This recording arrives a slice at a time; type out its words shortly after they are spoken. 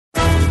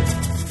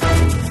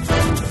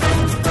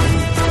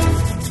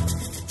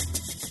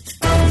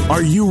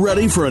Are you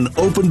ready for an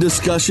open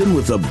discussion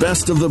with the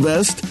best of the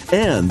best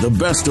and the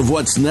best of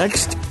what's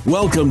next?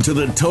 Welcome to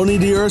the Tony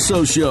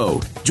DUrso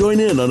Show. Join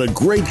in on a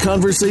great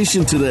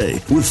conversation today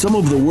with some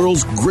of the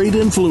world's great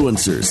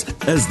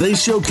influencers as they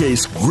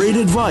showcase great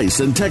advice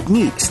and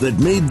techniques that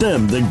made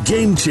them the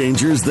game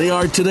changers they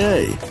are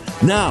today.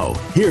 Now,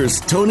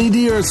 here's Tony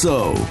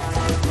DUrso.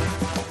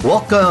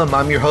 Welcome.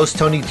 I'm your host,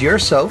 Tony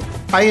DUrso.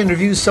 I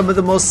interview some of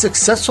the most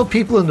successful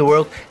people in the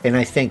world, and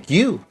I thank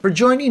you for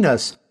joining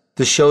us.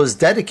 The show is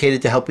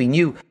dedicated to helping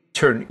you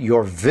turn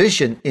your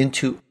vision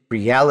into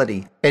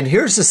reality. And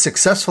here's a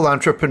successful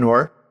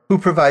entrepreneur who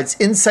provides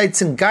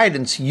insights and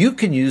guidance you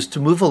can use to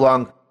move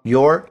along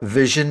your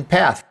vision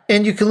path.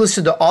 And you can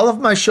listen to all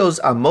of my shows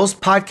on most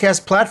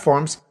podcast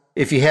platforms.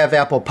 If you have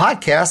Apple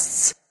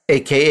Podcasts,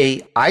 aka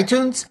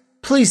iTunes,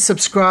 please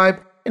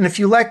subscribe. And if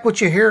you like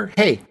what you hear,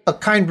 hey, a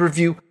kind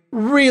review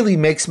really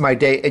makes my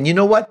day. And you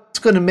know what? It's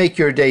going to make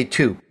your day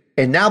too.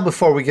 And now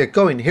before we get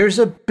going, here's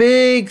a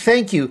big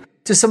thank you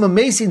to some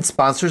amazing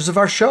sponsors of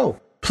our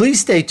show. Please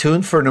stay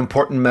tuned for an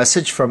important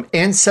message from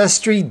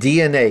Ancestry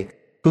DNA,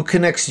 who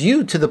connects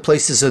you to the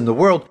places in the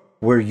world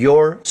where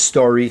your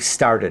story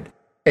started.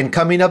 And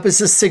coming up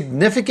is a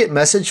significant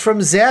message from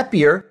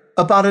Zapier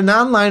about an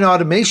online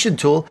automation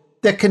tool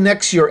that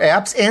connects your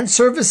apps and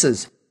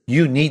services.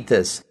 You need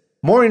this.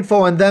 More info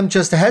on them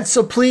just ahead,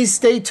 so please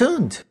stay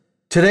tuned.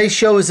 Today's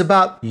show is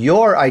about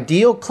your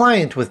ideal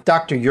client with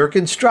Dr.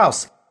 Jürgen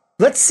Strauss.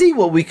 Let's see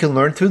what we can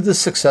learn through the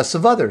success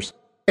of others.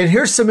 And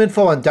here's some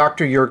info on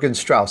Dr. Jürgen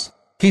Strauss.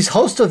 He's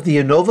host of the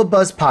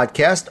InnovaBuzz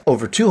Podcast,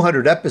 over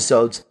 200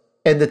 episodes,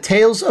 and the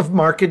Tales of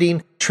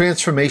Marketing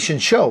Transformation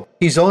Show.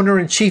 He's owner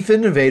and chief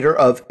innovator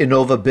of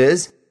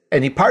InnovaBiz,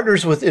 and he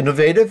partners with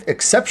innovative,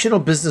 exceptional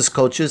business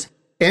coaches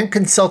and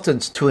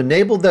consultants to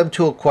enable them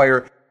to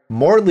acquire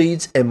more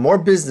leads and more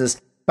business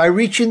by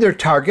reaching their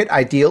target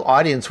ideal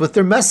audience with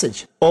their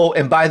message. Oh,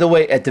 and by the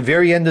way, at the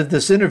very end of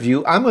this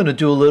interview, I'm going to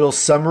do a little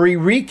summary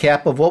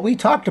recap of what we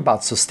talked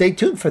about, so stay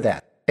tuned for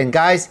that. And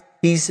guys,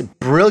 he's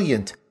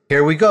brilliant.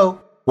 Here we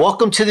go.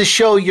 Welcome to the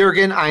show,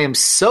 Jürgen. I am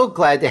so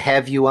glad to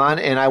have you on,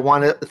 and I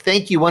want to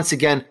thank you once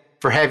again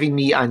for having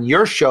me on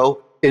your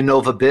show,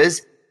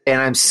 InnovaBiz,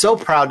 and I'm so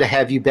proud to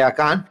have you back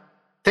on.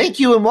 Thank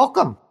you and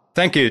welcome.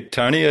 Thank you,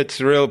 Tony. It's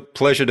a real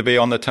pleasure to be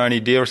on the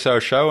Tony DUrso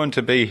Show and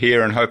to be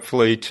here and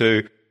hopefully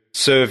to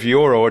serve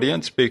your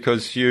audience,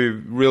 because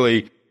you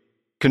really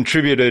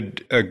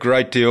contributed a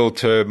great deal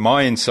to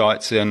my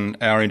insights in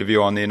our interview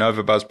on the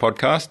InnovaBuzz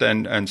podcast,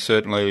 and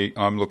certainly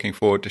I'm looking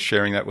forward to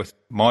sharing that with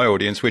my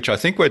audience, which I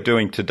think we're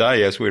doing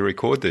today as we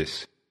record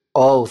this.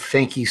 Oh,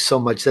 thank you so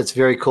much. That's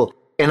very cool.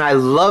 And I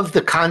love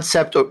the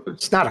concept, or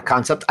it's not a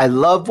concept, I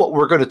love what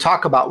we're going to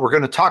talk about. We're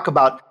going to talk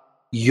about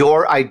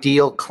your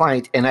ideal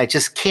client, and I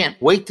just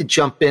can't wait to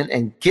jump in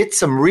and get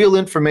some real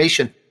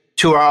information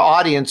to our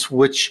audience,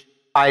 which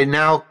I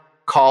now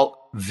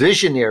call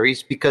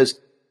Visionaries, because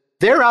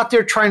they're out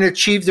there trying to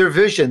achieve their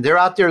vision. They're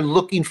out there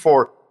looking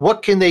for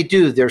what can they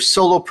do. They're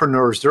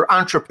solopreneurs, they're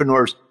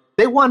entrepreneurs.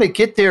 They want to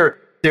get their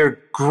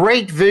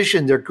great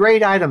vision, their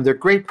great item, their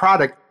great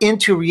product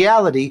into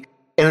reality.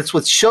 And it's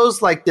with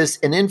shows like this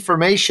and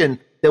information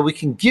that we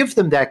can give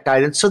them that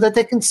guidance so that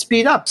they can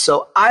speed up.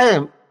 So I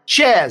am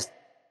jazzed.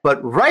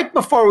 But right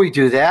before we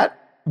do that,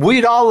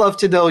 we'd all love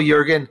to know,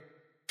 Jürgen,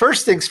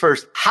 first things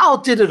first, how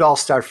did it all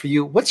start for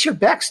you? What's your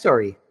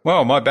backstory?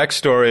 Well, my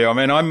backstory,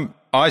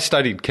 I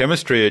studied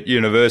chemistry at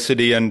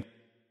university, and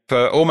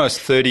for almost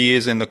 30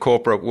 years in the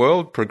corporate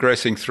world,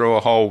 progressing through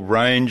a whole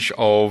range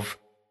of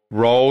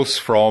roles,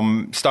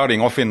 from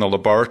starting off in the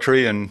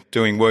laboratory and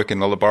doing work in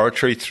the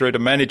laboratory through to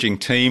managing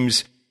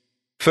teams.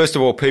 First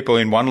of all, people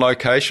in one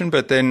location,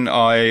 but then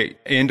I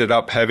ended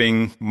up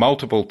having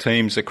multiple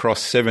teams across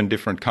 7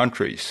 different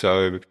countries.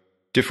 So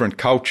different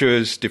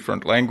cultures,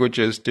 different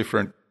languages,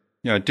 different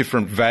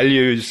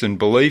values and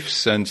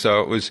beliefs. And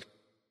so it was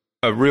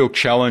a real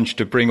challenge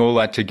to bring all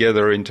that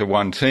together into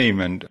one team,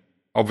 and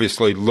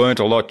obviously learnt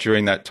a lot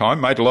during that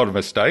time, made a lot of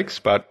mistakes,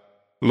 but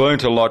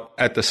learnt a lot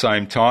at the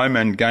same time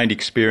and gained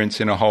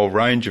experience in a whole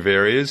range of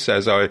areas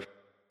as I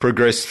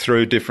progressed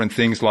through different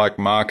things like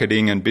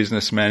marketing and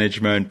business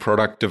management,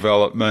 product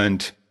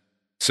development,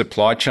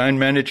 supply chain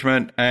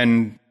management,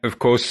 and of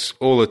course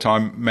all the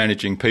time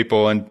managing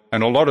people and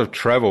a lot of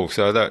travel.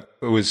 So that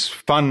it was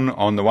fun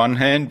on the one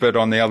hand, but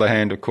on the other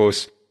hand, of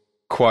course,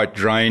 quite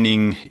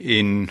draining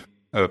in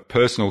a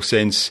personal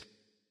sense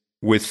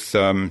with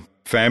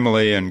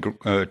family and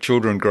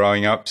children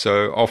growing up.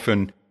 So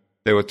often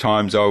there were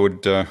times I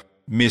would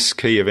miss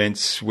key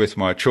events with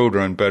my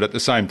children, but at the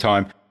same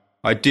time,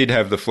 I did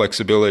have the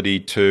flexibility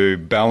to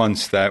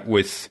balance that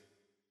with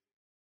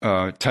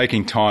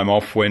taking time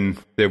off when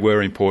there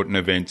were important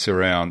events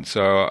around.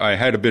 So I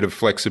had a bit of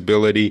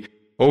flexibility.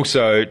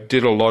 Also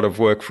did a lot of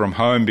work from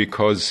home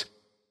because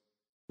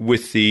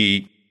with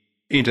the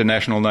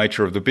international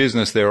nature of the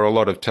business, there are a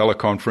lot of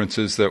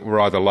teleconferences that were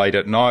either late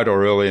at night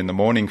or early in the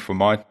morning for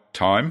my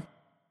time.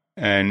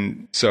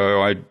 And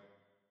so I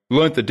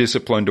learnt the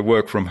discipline to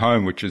work from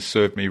home, which has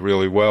served me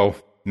really well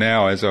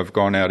now as I've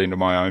gone out into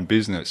my own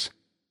business.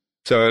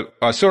 So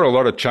I saw a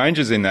lot of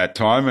changes in that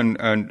time,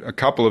 and a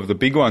couple of the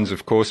big ones,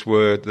 of course,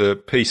 were the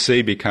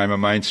PC became a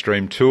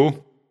mainstream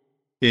tool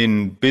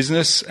in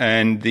business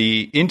and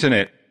the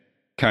internet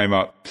came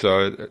up.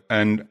 So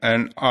and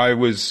I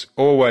was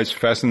always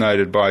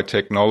fascinated by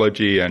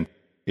technology and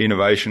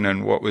innovation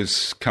and what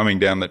was coming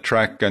down the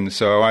track. And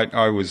so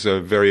I was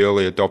a very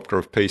early adopter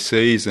of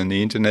PCs and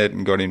the internet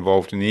and got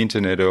involved in the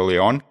internet early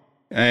on.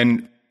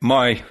 And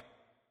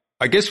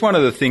I guess one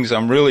of the things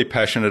I'm really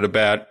passionate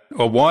about,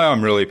 or why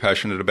I'm really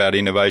passionate about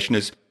innovation,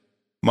 is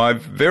my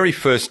very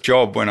first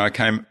job when I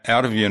came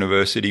out of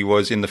university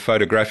was in the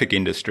photographic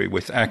industry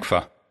with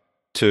ACFA,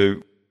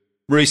 to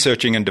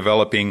researching and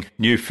developing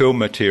new film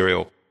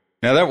material.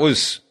 Now, that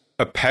was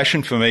a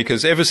passion for me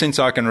because ever since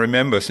I can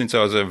remember, since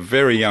I was a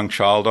very young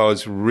child, I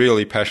was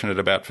really passionate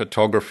about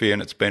photography,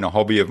 and it's been a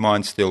hobby of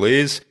mine, still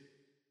is.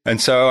 And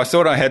so I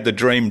thought I had the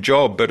dream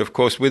job, but of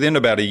course, within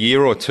about a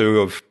year or two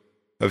of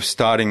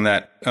starting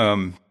that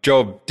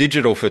job,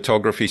 digital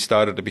photography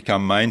started to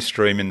become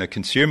mainstream in the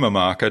consumer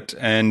market,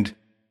 and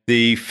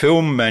the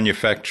film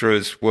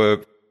manufacturers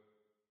were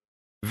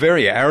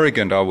very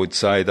arrogant, I would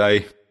say.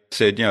 They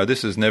said,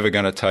 this is never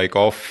going to take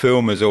off.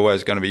 Film is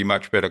always going to be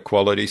much better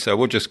quality, so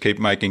we'll just keep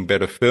making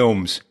better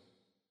films.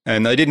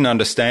 And they didn't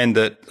understand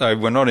that they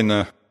were not in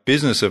the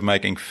business of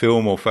making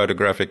film or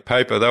photographic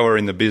paper. They were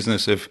in the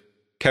business of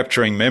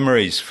capturing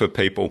memories for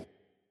people.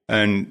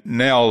 And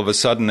now all of a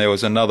sudden there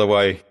was another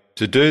way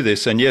to do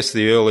this. And yes,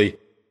 the early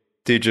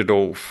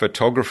digital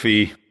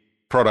photography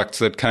products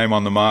that came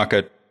on the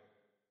market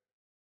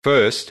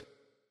first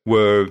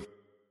were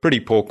pretty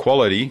poor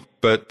quality,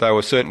 but they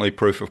were certainly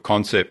proof of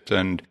concept.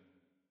 And,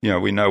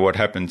 we know what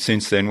happened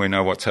since then. We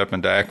know what's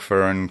happened to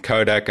ACFA and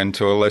Kodak, and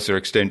to a lesser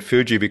extent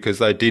Fuji, because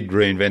they did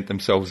reinvent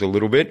themselves a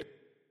little bit.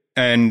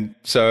 And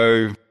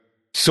so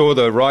saw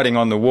the writing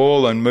on the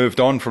wall and moved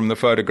on from the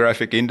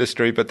photographic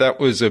industry. But that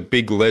was a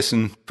big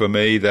lesson for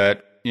me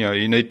that,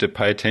 you need to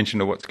pay attention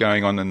to what's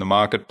going on in the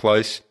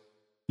marketplace.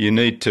 You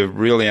need to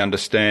really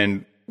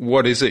understand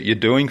what is it you're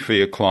doing for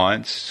your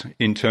clients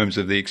in terms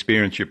of the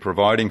experience you're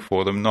providing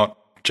for them, not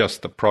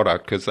just the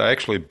product, because they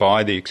actually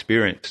buy the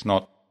experience,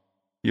 not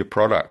your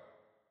product.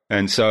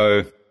 And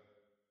so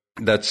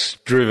that's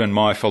driven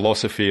my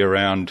philosophy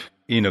around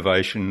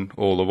innovation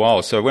all the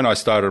while. So when I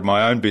started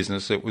my own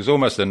business, it was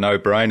almost a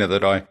no-brainer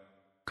that I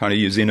kind of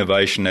use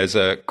innovation as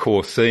a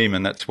core theme,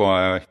 and that's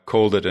why I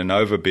called it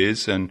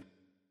InnovaBuzz, and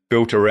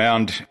built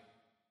around,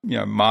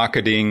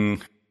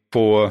 marketing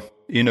for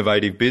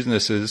innovative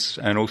businesses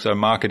and also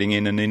marketing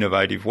in an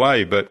innovative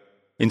way. But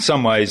in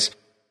some ways,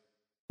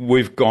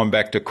 we've gone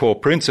back to core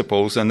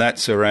principles, and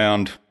that's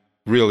around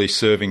really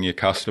serving your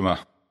customer.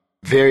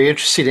 Very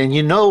interesting.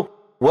 And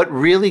what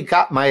really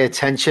got my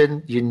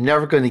attention, you're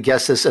never going to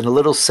guess this, and a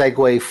little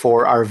segue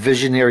for our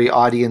visionary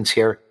audience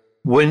here.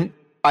 When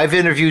I've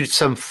interviewed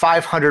some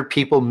 500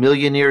 people,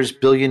 millionaires,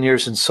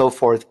 billionaires, and so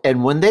forth.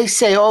 And when they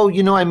say,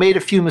 I made a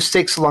few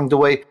mistakes along the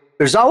way,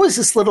 there's always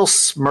this little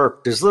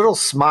smirk, this little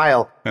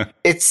smile.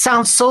 It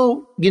sounds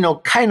so,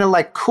 kind of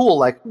like cool,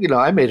 like,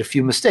 I made a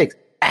few mistakes.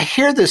 I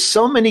hear this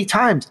so many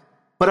times,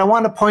 but I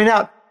want to point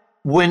out,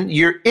 when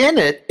you're in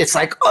it, it's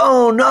like,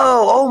 oh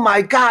no, oh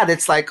my God.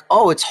 It's like,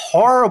 oh, it's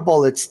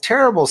horrible. It's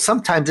terrible.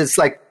 Sometimes it's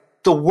like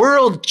the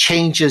world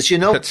changes,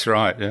 That's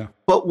right, yeah.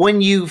 But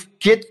when you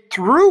get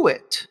through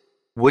it,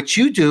 what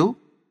you do,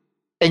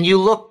 and you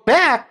look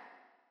back,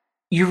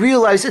 you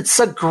realize it's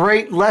a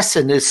great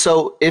lesson.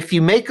 So if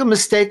you make a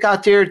mistake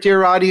out there,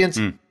 dear audience,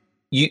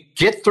 you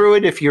get through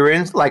it. If you're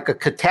in like a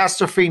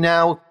catastrophe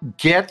now,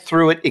 get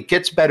through it. It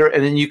gets better.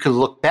 And then you can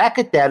look back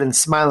at that and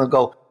smile and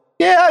go,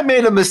 yeah, I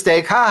made a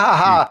mistake. Ha, ha,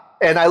 ha.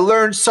 And I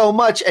learned so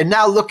much. And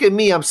now look at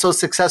me. I'm so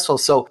successful.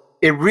 So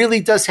it really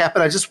does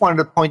happen. I just wanted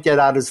to point that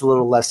out as a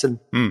little lesson.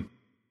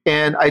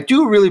 And I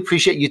do really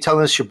appreciate you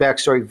telling us your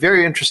backstory.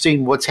 Very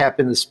interesting what's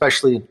happened,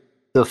 especially in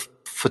the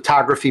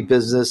photography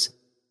business.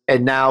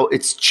 And now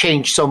it's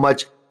changed so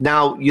much.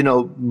 Now,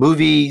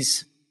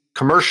 movies,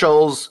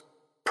 commercials,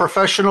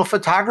 professional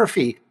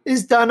photography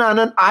is done on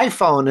an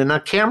iPhone and a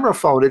camera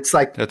phone. It's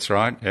like, that's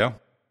right, yeah.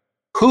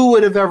 Who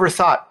would have ever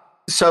thought?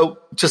 So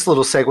just a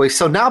little segue.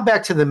 So now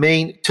back to the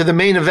main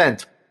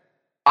event.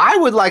 I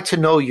would like to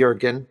know,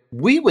 Jürgen,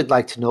 we would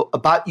like to know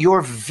about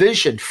your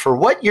vision for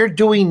what you're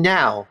doing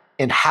now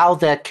and how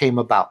that came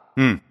about.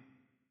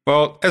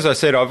 Well, as I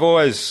said, I've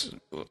always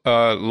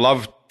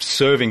loved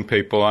serving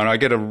people, and I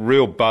get a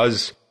real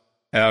buzz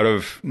out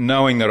of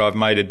knowing that I've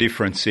made a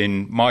difference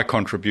in my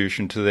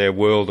contribution to their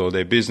world or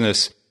their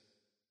business.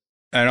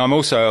 And I'm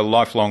also a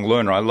lifelong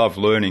learner. I love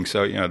learning.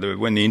 So,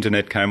 when the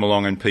internet came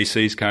along and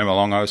PCs came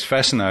along, I was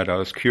fascinated. I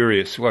was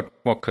curious,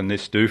 what can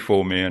this do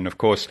for me? And of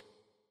course,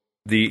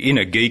 the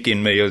inner geek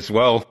in me as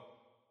well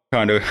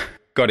kind of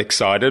got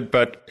excited,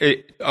 but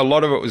a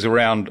lot of it was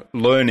around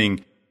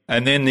learning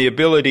and then the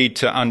ability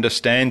to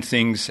understand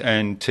things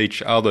and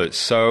teach others.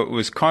 So it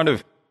was kind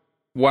of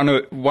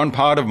one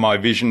part of my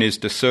vision is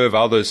to serve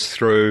others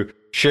through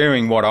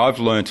sharing what I've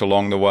learnt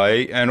along the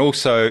way. And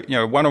also,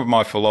 one of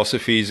my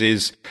philosophies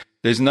is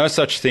there's no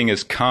such thing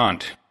as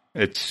can't.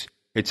 It's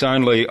It's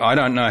only I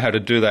don't know how to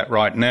do that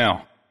right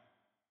now.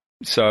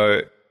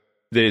 So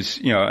there's,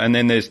 and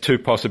then there's two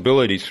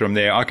possibilities from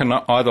there. I can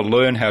either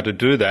learn how to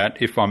do that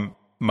if I'm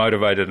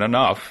motivated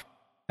enough,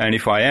 and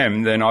if I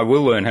am, then I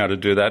will learn how to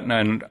do that,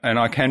 and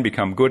I can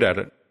become good at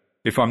it.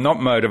 If I'm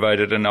not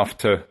motivated enough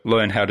to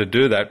learn how to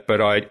do that,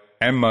 but I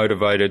am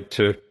motivated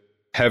to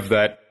have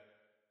that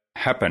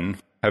happen,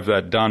 have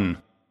that done,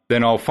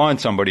 then I'll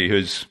find somebody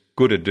who's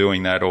good at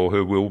doing that or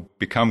who will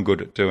become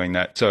good at doing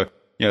that. So,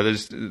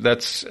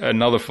 that's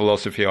another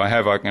philosophy I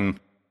have. I can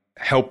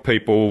help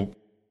people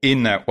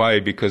in that way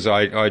because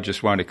I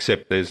just won't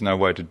accept there's no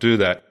way to do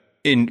that.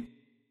 In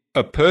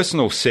a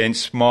personal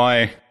sense,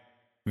 my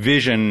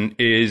vision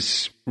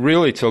is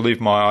really to live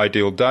my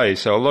ideal day.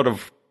 So a lot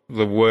of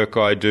the work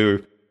I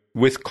do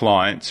with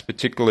clients,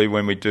 particularly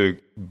when we do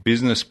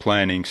business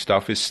planning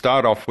stuff, is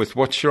start off with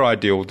what's your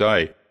ideal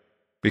day?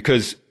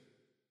 Because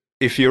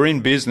if you're in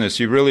business,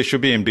 you really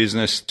should be in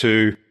business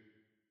to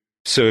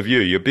serve you.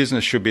 Your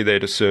business should be there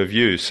to serve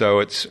you. So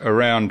it's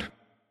around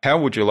how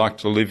would you like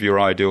to live your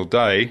ideal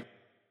day,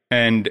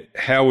 and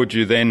how would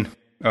you then,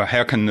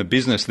 how can the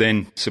business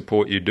then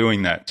support you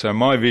doing that? So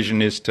my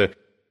vision is to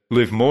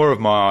live more of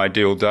my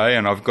ideal day,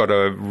 and I've got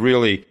a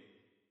really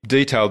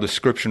detailed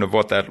description of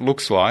what that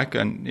looks like.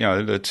 And,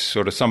 that's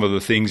sort of some of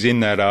the things in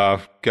that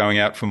are going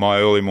out for my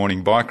early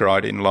morning bike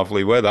ride in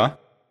lovely weather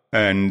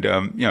and,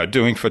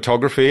 doing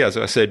photography, as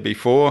I said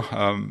before,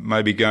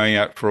 maybe going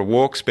out for a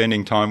walk,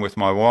 spending time with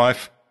my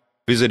wife,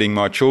 visiting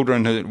my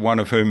children, one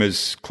of whom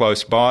is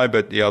close by,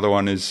 but the other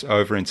one is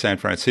over in San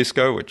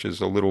Francisco, which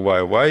is a little way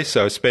away.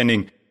 So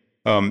spending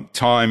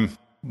time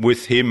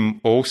with him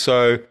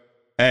also.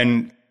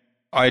 And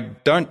I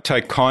don't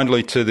take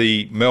kindly to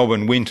the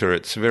Melbourne winter.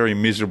 It's very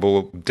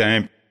miserable,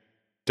 damp,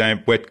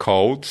 wet,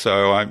 cold.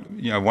 So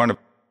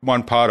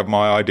one part of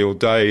my ideal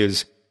day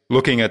is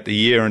looking at the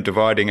year and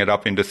dividing it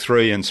up into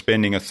three and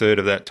spending a third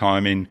of that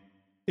time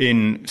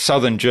in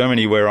southern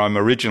Germany, where I'm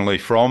originally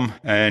from,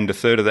 and a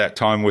third of that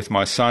time with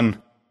my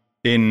son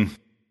in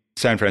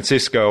San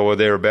Francisco or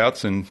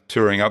thereabouts, and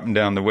touring up and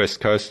down the west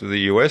coast of the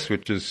US,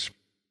 which is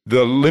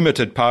the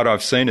limited part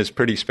I've seen is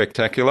pretty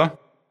spectacular.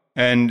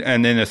 And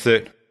then a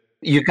third.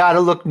 You got to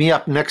look me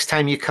up next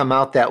time you come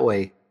out that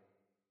way.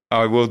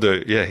 I will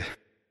do, yeah.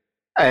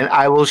 And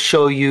I will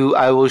show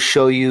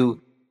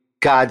you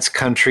God's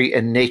country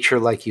and nature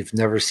like you've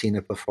never seen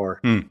it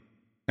before.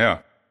 Yeah,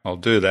 I'll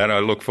do that. I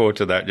look forward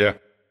to that, yeah.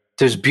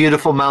 There's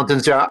beautiful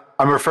mountains there.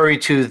 I'm referring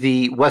to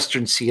the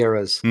Western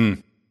Sierras.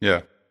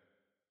 Yeah.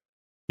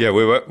 Yeah,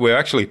 we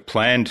actually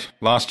planned,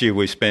 last year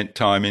we spent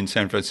time in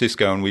San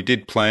Francisco, and we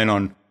did plan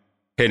on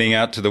heading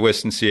out to the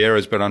Western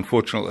Sierras, but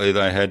unfortunately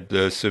they had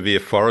severe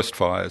forest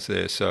fires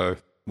there, so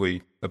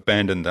we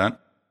abandoned that.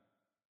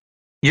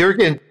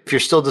 Jürgen, if you're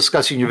still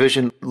discussing your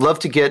vision, love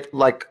to get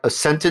like a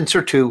sentence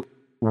or two.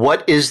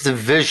 What is the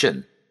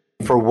vision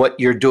for what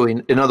you're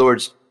doing? In other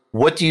words,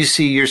 what do you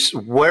see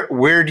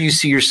where do you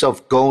see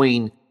yourself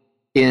going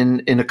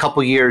in a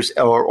couple years,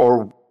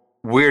 or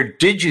where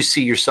did you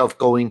see yourself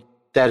going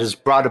that has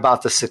brought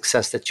about the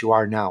success that you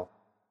are now?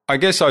 I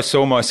guess I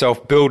saw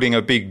myself building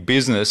a big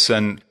business,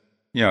 and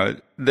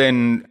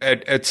then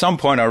at some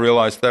point I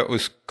realized that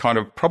was kind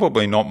of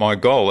probably not my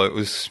goal. It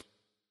was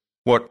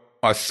what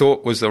I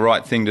thought was the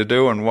right thing to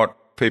do and what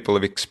people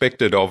have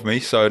expected of me.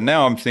 So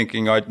now I'm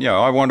thinking,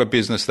 I want a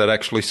business that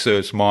actually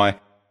serves my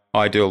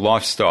ideal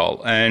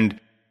lifestyle. And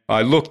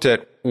I looked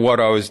at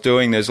what I was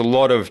doing. There's a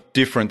lot of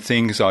different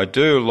things I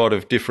do, a lot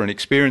of different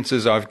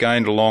experiences I've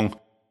gained along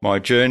my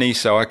journey,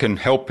 so I can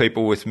help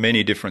people with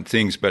many different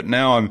things. But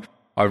now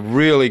I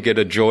really get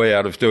a joy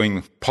out of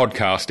doing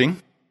podcasting.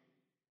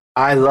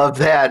 I love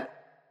that.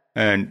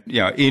 And,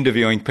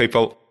 interviewing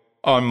people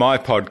on my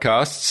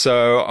podcast.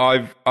 So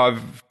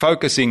I'm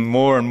focusing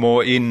more and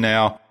more in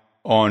now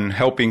on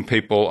helping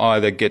people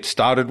either get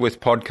started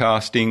with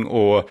podcasting,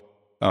 or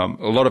a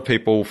lot of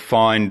people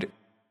find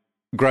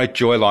great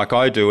joy like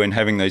I do in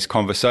having these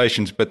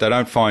conversations, but they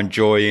don't find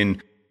joy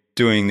in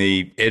doing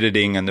the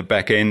editing and the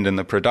back end and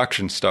the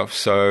production stuff.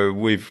 So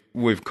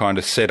we've kind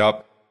of set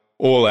up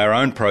all our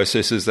own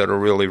processes that are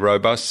really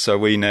robust. So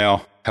we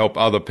now help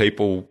other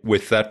people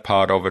with that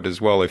part of it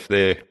as well, if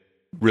they're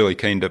really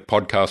keen to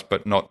podcast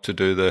but not to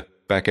do the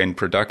back end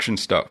production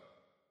stuff.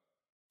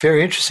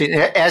 Very interesting.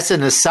 As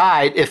an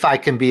aside, if I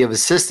can be of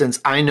assistance,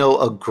 I know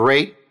a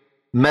great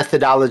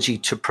methodology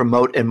to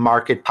promote and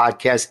market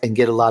podcasts and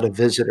get a lot of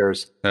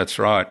visitors. That's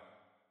right.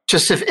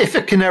 Just if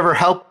it can ever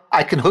help,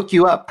 I can hook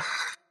you up.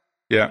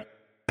 Yeah.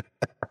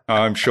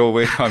 I'm sure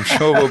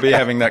we'll be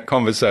having that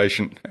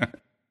conversation.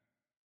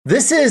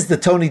 This is the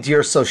Tony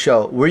DUrso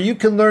Show, where you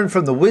can learn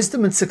from the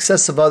wisdom and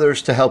success of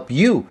others to help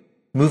you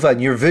move on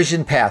your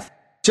vision path.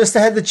 Just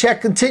ahead, the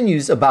chat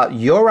continues about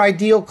your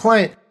ideal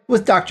client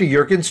with Dr.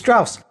 Jürgen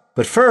Strauss.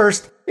 But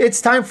first,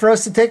 it's time for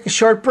us to take a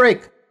short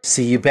break.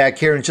 See you back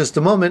here in just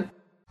a moment.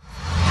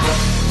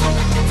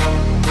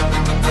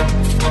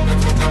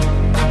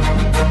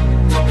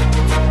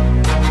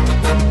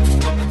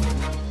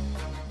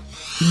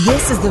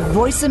 This is the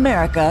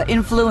VoiceAmerica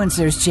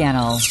Influencers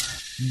Channel.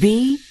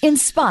 Be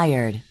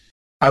inspired.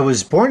 I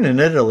was born in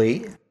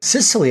Italy,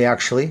 Sicily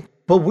actually,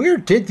 but where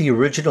did the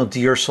original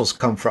DUrsos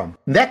come from?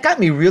 And that got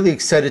me really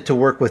excited to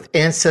work with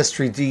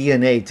Ancestry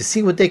DNA to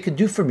see what they could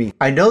do for me.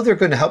 I know they're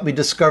going to help me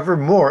discover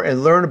more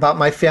and learn about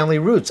my family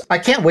roots. I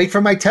can't wait for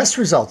my test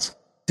results.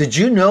 Did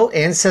you know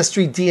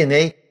Ancestry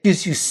DNA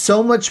gives you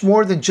so much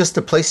more than just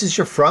the places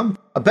you're from?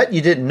 I bet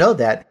you didn't know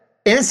that.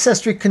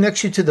 Ancestry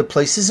connects you to the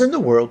places in the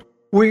world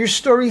where your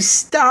story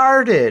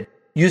started,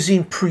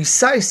 using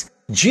precise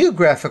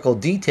geographical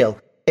detail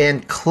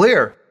and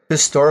clear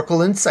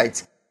historical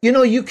insights. You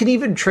know, you can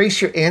even trace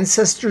your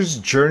ancestors'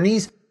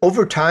 journeys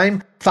over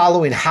time,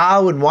 following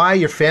how and why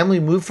your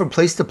family moved from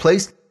place to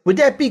place. Would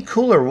that be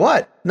cool or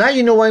what? Now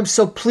you know why I'm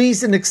so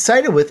pleased and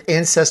excited with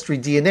Ancestry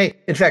DNA.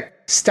 In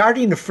fact,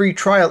 starting a free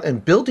trial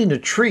and building a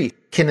tree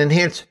can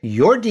enhance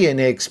your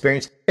DNA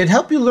experience and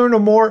help you learn a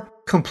more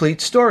complete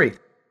story.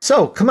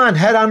 So come on,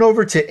 head on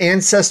over to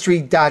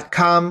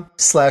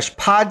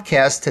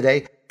ancestry.com/podcast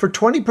today for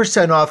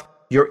 20% off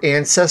your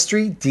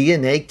Ancestry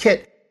DNA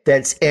kit.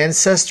 That's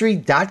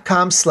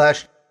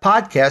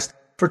ancestry.com/podcast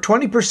for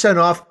 20%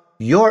 off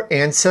your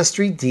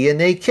Ancestry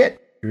DNA kit.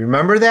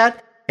 Remember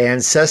that?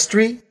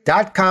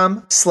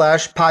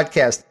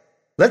 Ancestry.com/podcast.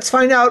 Let's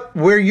find out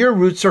where your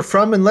roots are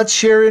from and let's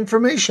share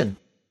information.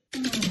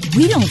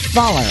 We don't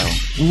follow,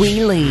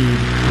 we lead.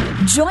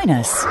 Join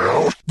us,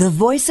 the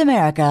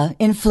VoiceAmerica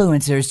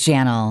Influencers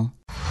Channel.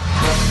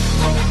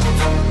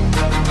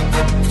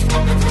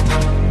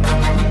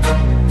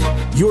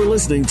 You're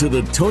listening to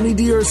the Tony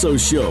DUrso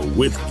Show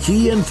with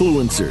key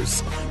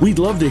influencers. We'd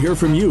love to hear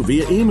from you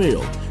via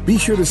email. Be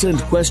sure to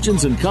send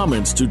questions and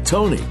comments to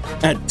Tony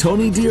at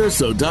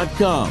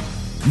TonyDUrso.com.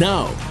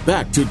 Now,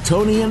 back to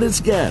Tony and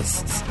his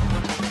guests.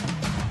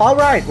 All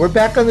right, we're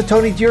back on the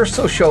Tony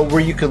DUrso Show,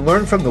 where you can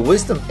learn from the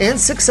wisdom and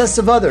success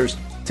of others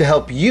to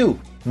help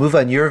you move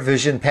on your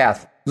vision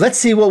path. Let's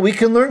see what we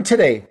can learn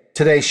today.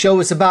 Today's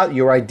show is about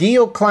your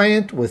ideal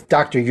client with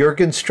Dr.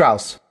 Jürgen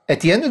Strauss.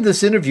 At the end of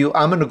this interview,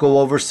 I'm going to go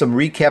over some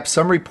recap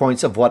summary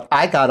points of what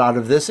I got out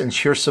of this and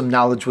share some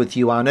knowledge with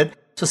you on it.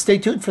 So stay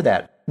tuned for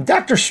that.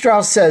 Dr.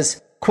 Strauss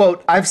says,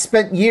 quote, "I've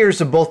spent years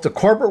in both the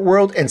corporate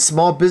world and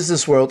small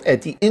business world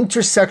at the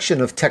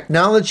intersection of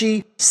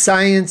technology,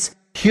 science,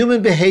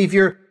 human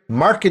behavior,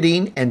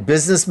 marketing, and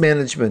business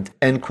management,"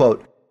 end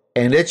quote.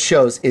 And it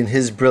shows in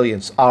his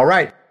brilliance. All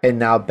right. And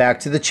now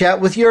back to the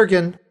chat with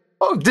Jürgen.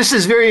 Oh, this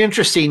is very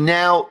interesting.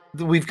 Now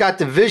we've got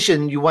the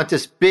vision. You want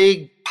this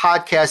big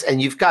podcast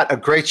and you've got a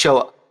great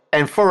show.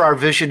 And for our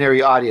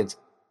visionary audience,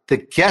 the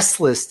guest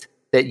list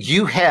that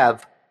you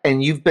have,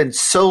 and you've been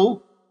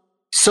so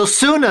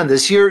soon on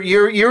this, you're a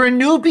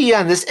newbie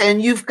on this,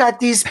 and you've got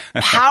these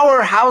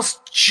powerhouse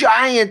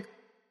giant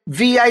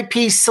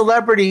VIP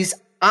celebrities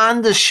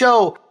on the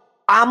show.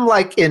 I'm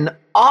like in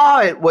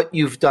awe at what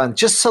you've done,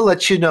 just to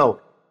let you know.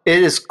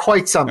 It is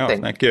quite something.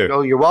 Oh, thank you.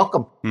 Oh, you're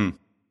welcome.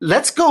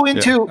 Let's go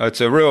into... Yeah,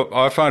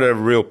 I find it a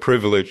real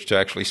privilege to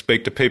actually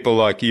speak to people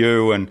like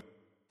you and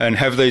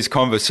have these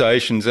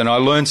conversations, and I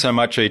learn so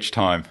much each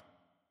time.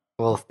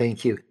 Well,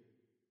 thank you.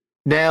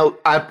 Now,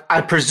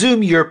 I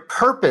presume your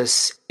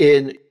purpose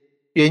in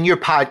your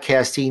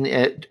podcasting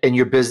and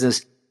your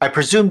business, I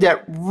presume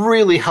that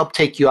really helped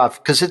take you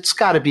off, because it's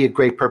got to be a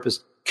great purpose.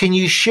 Can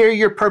you share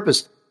your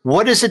purpose?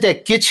 What is it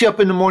that gets you up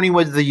in the morning,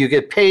 whether you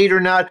get paid or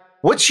not?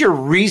 What's your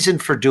reason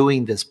for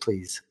doing this,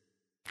 please?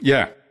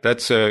 Yeah,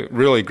 that's a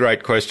really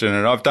great question.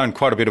 And I've done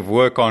quite a bit of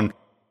work on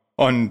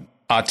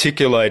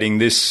articulating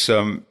this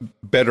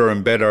better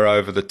and better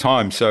over the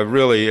time. So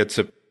really it's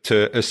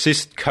to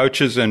assist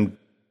coaches and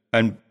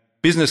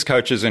business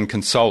coaches and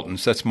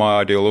consultants, that's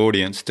my ideal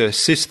audience, to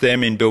assist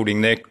them in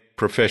building their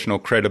professional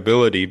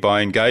credibility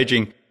by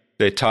engaging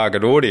their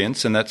target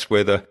audience, and that's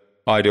where the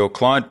ideal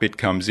client bit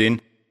comes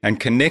in, and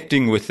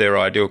connecting with their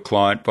ideal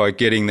client by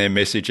getting their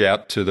message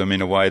out to them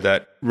in a way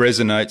that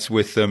resonates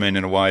with them and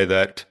in a way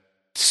that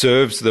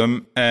serves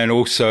them and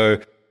also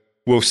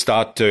will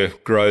start to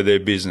grow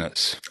their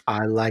business.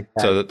 I like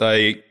that. So that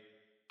they,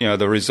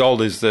 the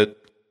result is that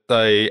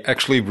they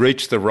actually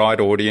reach the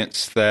right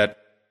audience, that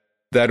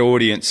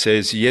audience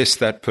says, yes,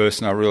 that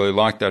person, I really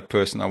like that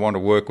person, I want to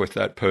work with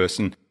that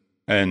person,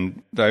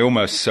 and they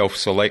almost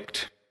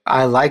self-select.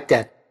 I like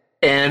that.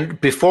 And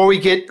before we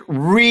get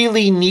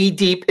really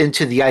knee-deep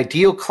into the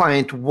ideal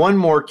client, one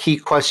more key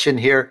question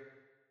here.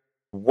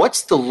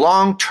 What's the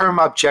long-term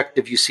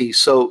objective you see?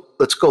 So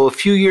let's go a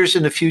few years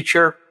in the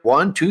future,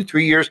 1, 2,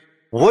 3 years.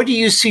 What do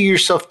you see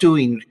yourself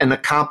doing and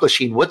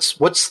accomplishing?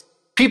 What's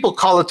people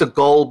call it the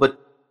goal, but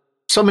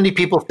so many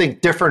people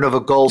think different of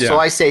a goal. Yeah. So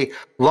I say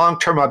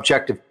long-term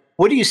objective.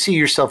 What do you see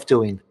yourself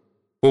doing?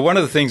 Well, one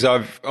of the things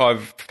I've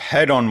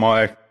had on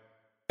my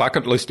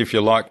bucket list, if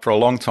you like, for a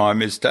long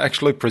time is to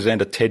actually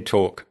present a TED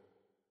Talk.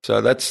 So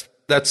that's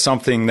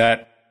something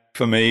that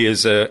for me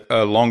is a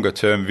longer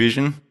term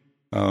vision.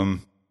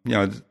 I'm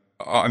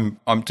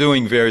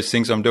doing various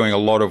things. I'm doing a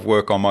lot of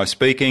work on my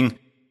speaking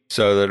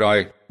so that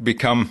I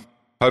become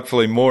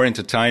hopefully more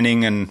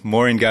entertaining and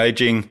more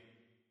engaging,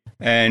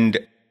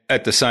 and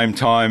at the same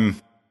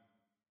time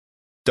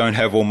don't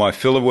have all my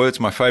filler words.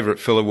 My favorite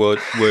filler word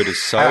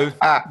is so.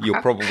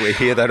 You'll probably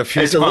hear that a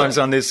few times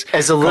on this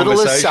As a little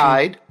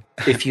aside,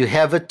 if you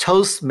have a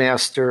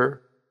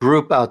Toastmaster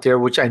group out there,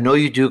 which I know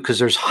you do because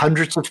there's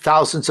hundreds of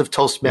thousands of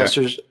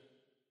Toastmasters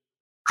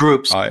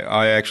groups.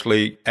 I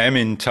actually am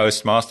in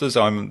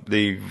Toastmasters. I'm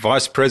the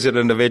Vice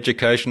President of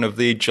Education of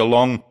the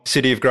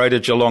City of Greater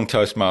Geelong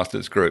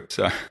Toastmasters group.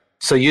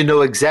 So you know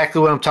exactly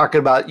what I'm talking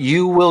about.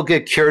 You will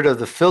get cured of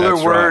the filler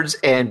words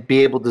and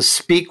be able to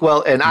speak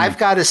well. And I've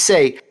got to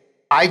say,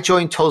 I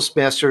joined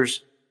Toastmasters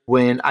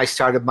when I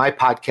started my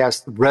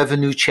podcast,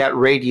 Revenue Chat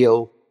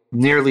Radio,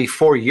 nearly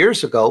 4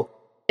 years ago.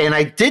 And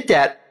I did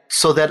that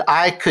so that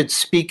I could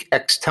speak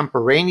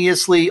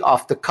extemporaneously,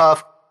 off the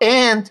cuff,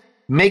 and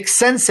make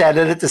sense at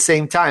it at the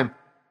same time.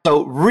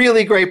 So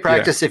really great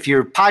practice. If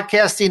you're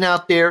podcasting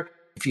out there,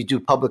 if you do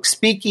public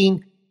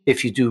speaking,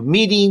 if you do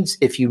meetings,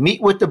 if you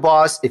meet with the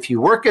boss, if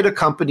you work at a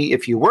company,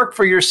 if you work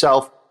for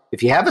yourself,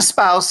 if you have a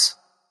spouse,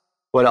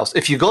 what else?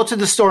 If you go to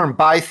the store and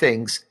buy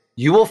things,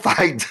 you will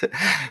find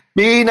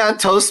being on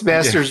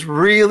Toastmasters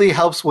really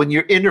helps when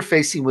you're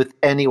interfacing with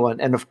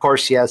anyone. And of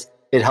course, yes,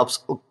 it helps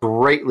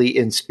greatly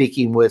in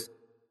speaking with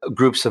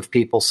groups of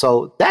people.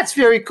 So that's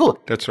very cool.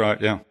 That's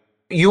right, yeah.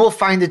 You will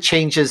find the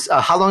changes.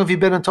 How long have you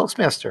been on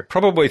Toastmaster?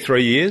 Probably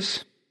 3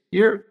 years.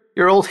 You're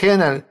old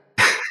hen on it.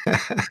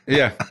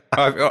 Yeah,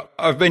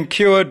 I've been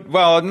cured.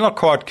 Well, not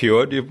quite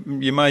cured.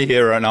 You may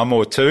hear an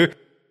or two.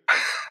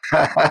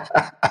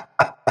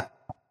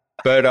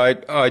 But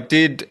I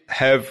did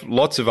have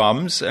lots of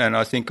and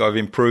I think I've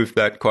improved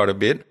that quite a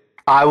bit.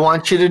 I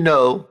want you to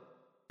know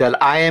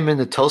that I am in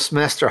the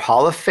Toastmaster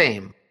Hall of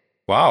Fame.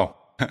 Wow.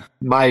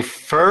 My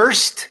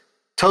first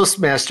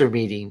Toastmaster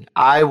meeting,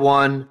 I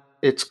won.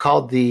 It's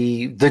called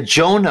the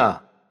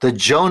Jonah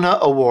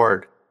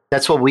Award.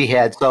 That's what we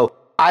had. So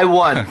I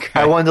won. Okay.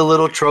 I won the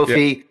little trophy.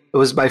 Yeah. It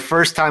was my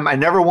first time. I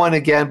never won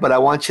again, but I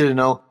want you to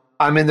know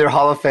I'm in their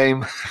Hall of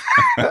Fame.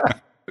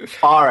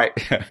 All right.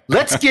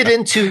 Let's get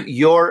into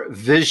your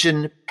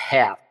vision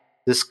path.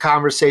 This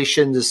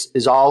conversation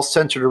is all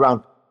centered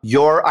around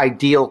your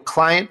ideal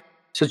client.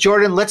 So,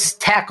 Jurgen, let's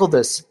tackle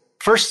this.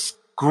 First,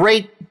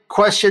 great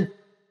question.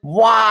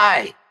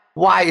 Why?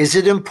 Why is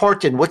it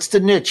important? What's the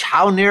niche?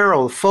 How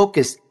narrow?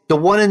 Focus? The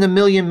 1 in a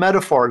million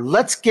metaphor.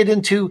 Let's get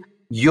into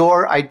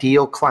your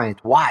ideal client.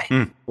 Why?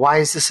 Why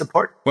is this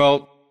important?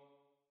 Well,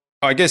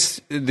 I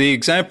guess the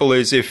example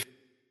is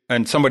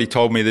and somebody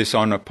told me this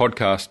on a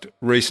podcast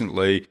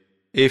recently,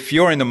 if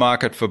you're in the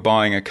market for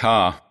buying a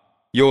car,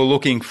 you're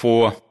looking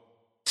for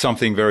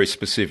something very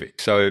specific.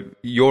 So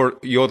you're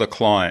the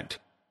client.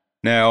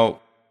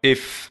 Now,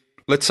 if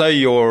let's say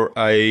you're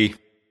a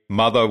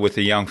mother with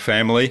a young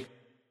family,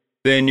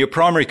 then your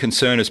primary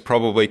concern is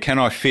probably, can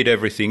I fit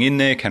everything in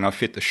there? Can I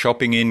fit the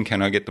shopping in?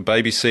 Can I get the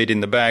baby seat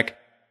in the back?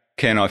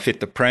 Can I fit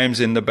the prams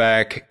in the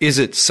back? Is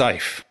it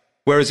safe?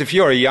 Whereas if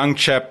you're a young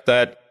chap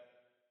that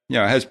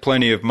has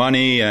plenty of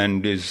money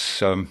and is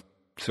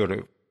sort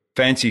of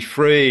fancy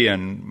free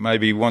and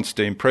maybe wants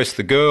to impress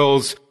the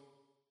girls,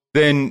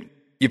 then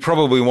you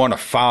probably want a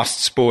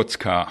fast sports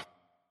car.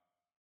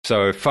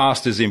 So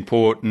fast is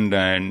important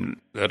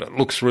and that it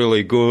looks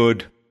really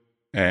good,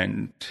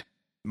 and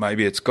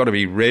maybe it's got to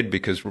be red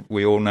because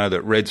we all know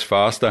that red's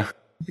faster.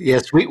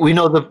 Yes, we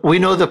know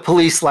the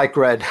police like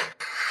red.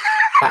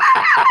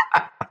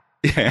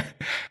 Yeah.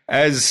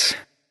 As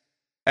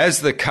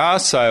the car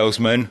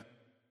salesman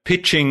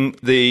pitching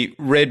the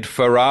red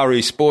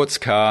Ferrari sports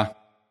car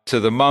to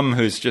the mum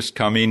who's just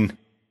come in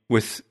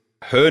with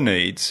her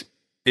needs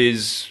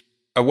is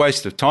a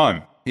waste of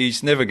time.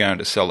 He's never going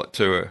to sell it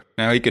to her.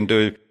 Now, he can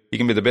be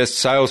the best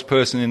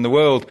salesperson in the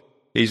world.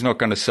 He's not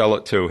going to sell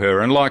it to her.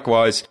 And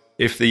likewise,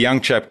 if the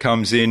young chap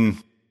comes in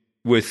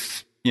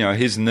with,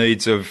 his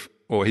needs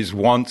or his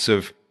wants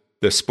of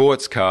the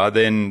sports car,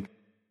 then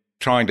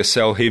trying to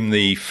sell him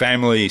the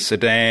family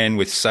sedan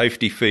with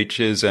safety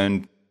features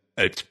and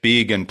it's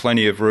big and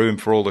plenty of room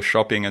for all the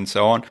shopping and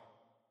so on,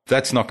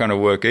 that's not going to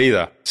work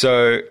either.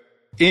 So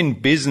in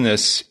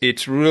business,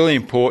 it's really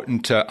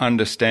important to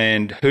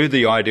understand who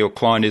the ideal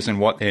client is and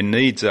what their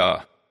needs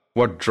are,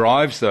 what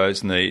drives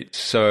those needs.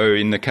 So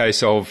in the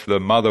case of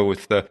the mother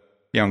with the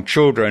young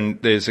children,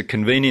 there's a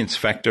convenience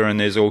factor and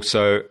there's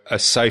also a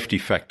safety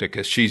factor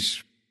because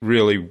she's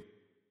really,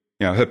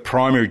 her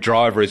primary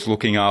driver is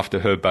looking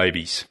after her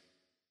babies.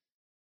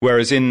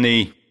 Whereas in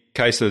the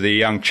case of the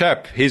young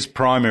chap, his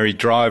primary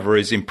driver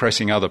is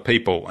impressing other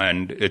people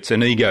and it's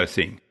an ego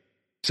thing.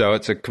 So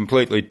it's a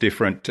completely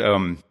different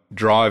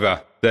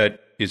driver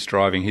that is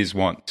driving his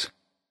wants.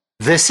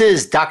 This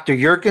is Dr.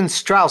 Jürgen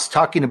Strauss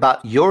talking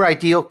about your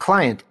ideal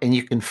client, and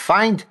you can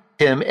find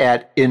him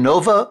at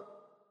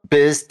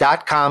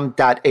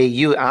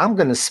InnovaBuzz.com.au. I'm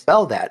going to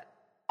spell that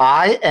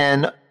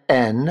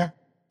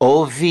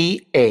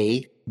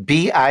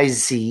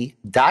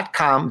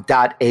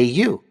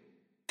InnovaBizz.com.au.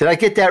 Did I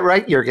get that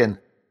right, Jürgen?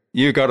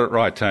 You got it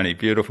right, Tony.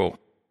 Beautiful.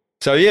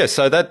 So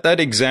that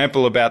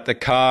example about the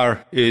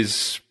car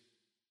is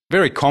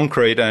very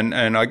concrete,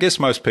 and I guess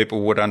most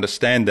people would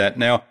understand that.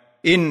 Now,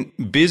 in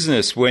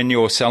business, when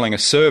you're selling a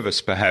service,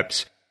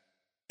 perhaps,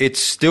 it's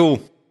still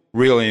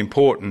really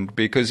important,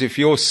 because if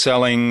you're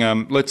selling,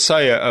 let's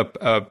say, a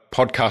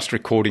podcast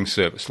recording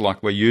service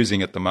like we're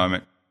using at the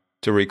moment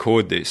to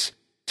record this,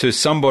 to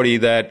somebody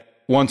that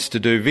wants to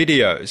do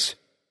videos,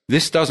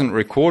 this doesn't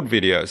record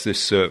videos,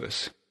 this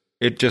service.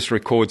 It just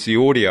records the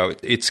audio.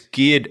 It's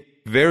geared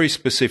very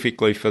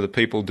specifically for the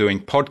people doing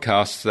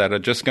podcasts that are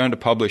just going to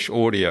publish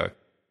audio.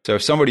 So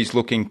if somebody's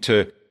looking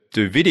to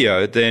do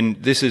video, then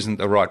this isn't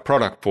the right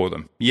product for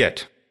them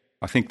yet.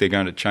 I think they're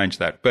going to change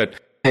that. But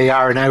they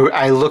are, and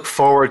I look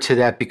forward to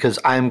that, because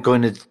I'm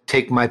going to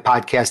take my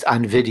podcast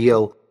on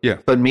video. Yeah.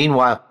 But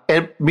meanwhile,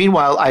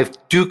 I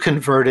do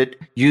convert it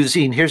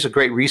using, here's a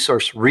great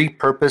resource,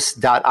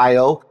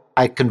 repurpose.io.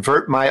 I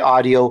convert my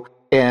audio,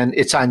 and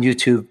it's on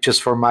YouTube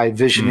just for my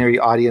visionary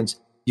audience.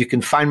 You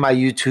can find my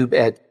YouTube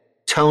at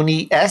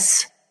Tony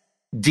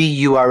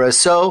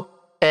DUrso,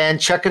 and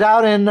check it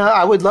out. And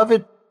I would love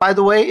it, by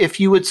the way,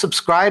 if you would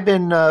subscribe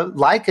and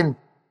like and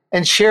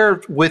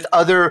share with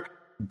other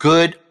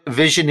good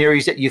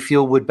visionaries that you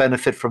feel would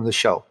benefit from the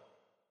show.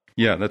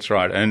 Yeah, that's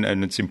right.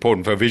 And it's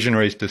important for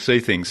visionaries to see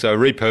things. So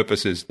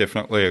repurpose is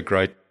definitely a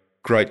great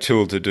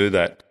tool to do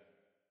that.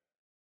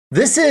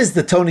 This is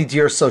the Tony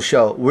DUrso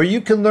Show, where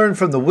you can learn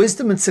from the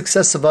wisdom and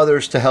success of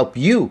others to help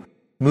you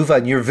move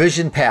on your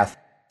vision path.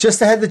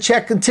 Just ahead, the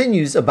chat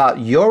continues about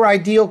your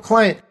ideal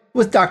client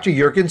with Dr.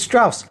 Jürgen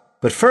Strauss.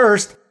 But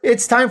first,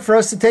 it's time for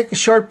us to take a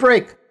short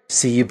break.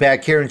 See you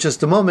back here in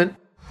just a moment.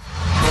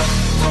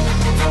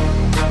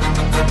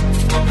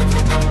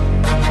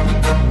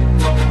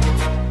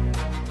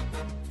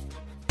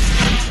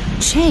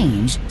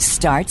 Change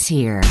starts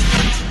here.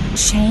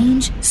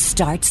 Change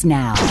starts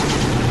now.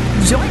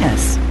 Join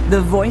us,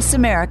 the Voice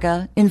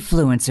America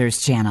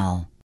Influencers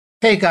Channel.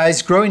 Hey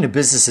guys, growing a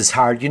business is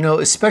hard,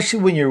 especially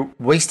when you're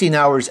wasting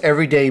hours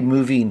every day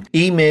moving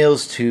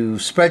emails to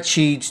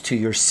spreadsheets to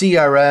your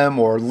CRM,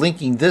 or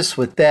linking this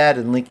with that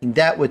and linking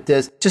that with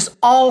this. Just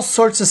all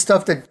sorts of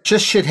stuff that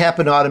just should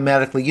happen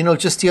automatically.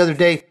 Just the other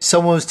day,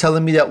 someone was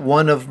telling me that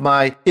one of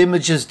my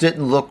images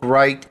didn't look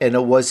right and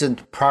it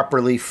wasn't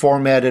properly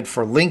formatted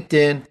for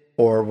LinkedIn.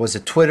 Or was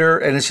it Twitter?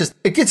 And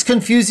it gets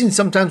confusing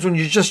sometimes when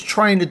you're just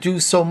trying to do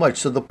so much.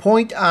 So the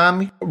point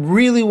I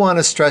really want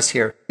to stress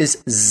here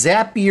is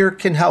Zapier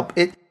can help.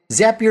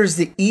 Zapier is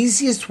the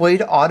easiest way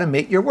to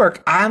automate your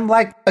work. I'm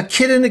like a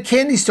kid in a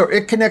candy store.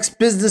 It connects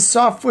business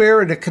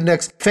software, and it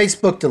connects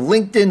Facebook to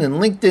LinkedIn,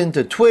 and LinkedIn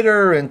to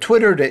Twitter, and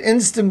Twitter to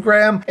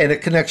Instagram, and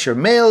it connects your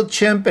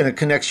MailChimp, and it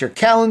connects your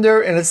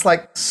calendar. And it's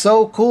like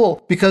so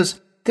cool, because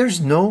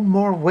there's no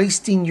more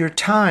wasting your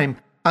time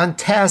on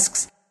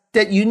tasks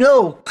that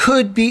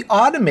could be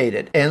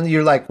automated. And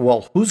you're like,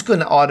 well, who's going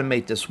to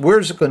automate this?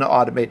 Where's it going to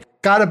automate?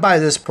 Got to buy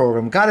this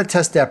program. Got to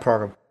test that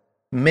program.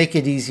 Make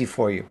it easy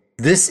for you.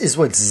 This is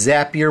what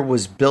Zapier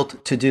was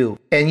built to do.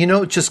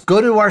 And just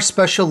go to our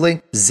special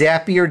link,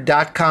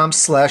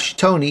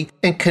 zapier.com/Tony,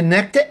 and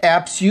connect the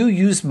apps you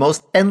use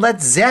most, and let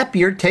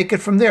Zapier take it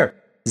from there.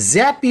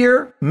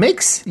 Zapier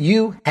makes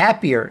you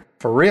happier.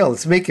 For real,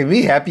 it's making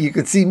me happy. You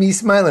can see me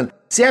smiling.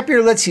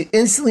 Zapier lets you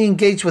instantly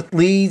engage with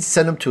leads,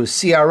 send them to a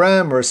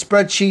CRM or a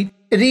spreadsheet.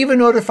 It even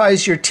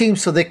notifies your team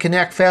so they can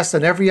act fast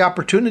on every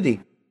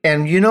opportunity.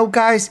 And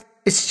guys,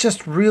 it's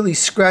just really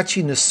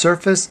scratching the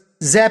surface.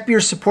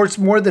 Zapier supports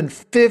more than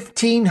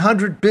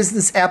 1,500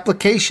 business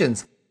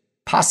applications.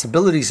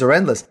 Possibilities are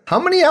endless. How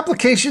many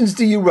applications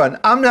do you run?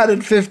 I'm not at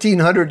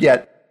 1,500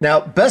 yet.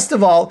 Now, best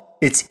of all,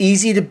 it's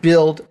easy to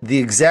build the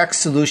exact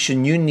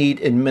solution you need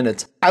in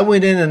minutes. I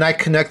went in and I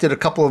connected a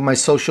couple of my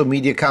social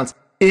media accounts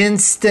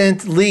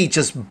instantly,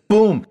 just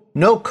boom.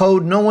 No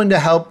code, no one to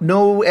help,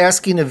 no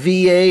asking a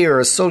VA or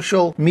a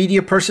social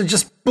media person,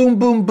 just boom,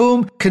 boom,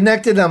 boom,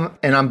 connected them,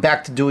 and I'm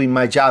back to doing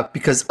my job,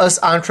 because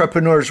us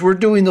entrepreneurs, we're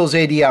doing those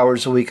 80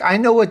 hours a week. I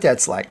know what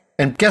that's like.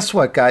 And guess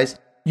what, guys?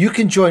 You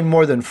can join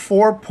more than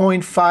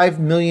 4.5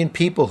 million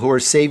people who are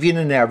saving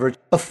an average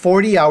of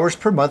 40 hours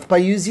per month by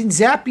using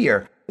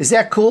Zapier. Is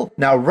that cool?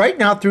 Now, right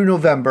now through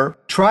November,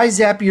 try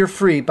Zapier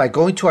free by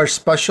going to our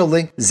special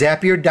link,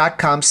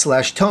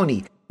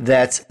 zapier.com/Tony.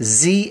 That's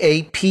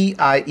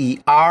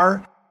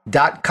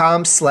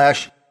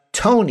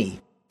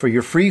zapier.com/Tony for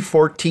your free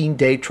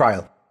 14-day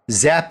trial.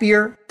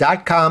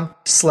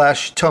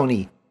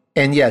 Zapier.com/Tony.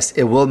 And yes,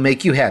 it will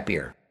make you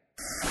happier.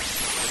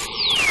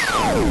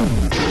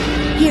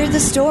 Hear the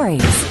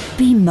stories.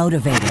 Be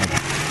motivated.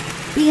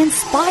 Be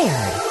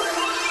inspired.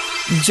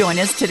 Join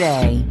us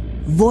today.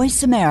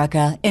 Voice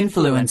America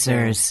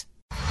Influencers.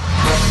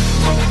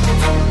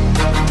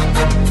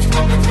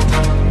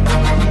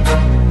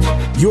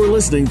 You're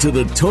listening to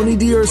the Tony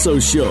DUrso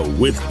Show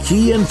with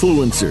key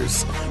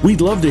influencers.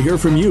 We'd love to hear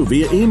from you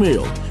via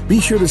email.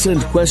 Be sure to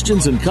send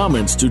questions and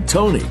comments to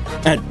Tony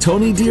at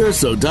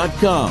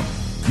TonyDUrso.com.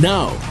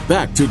 Now,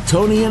 back to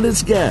Tony and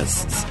his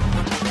guests.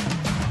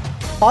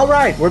 All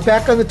right, we're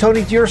back on the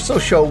Tony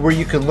DUrso Show, where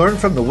you can learn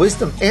from the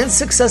wisdom and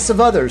success of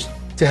others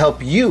to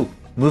help you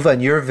move on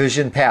your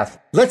vision path.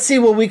 Let's see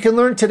what we can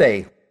learn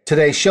today.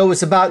 Today's show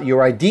is about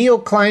your ideal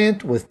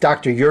client with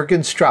Dr.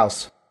 Jürgen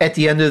Strauss. At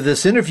the end of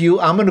this interview,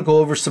 I'm going to go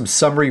over some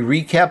summary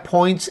recap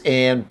points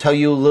and tell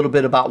you a little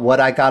bit about what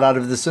I got out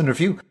of this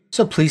interview.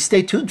 So please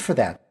stay tuned for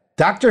that.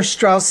 Dr.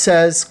 Strauss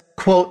says,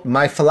 quote,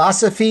 "My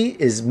philosophy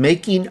is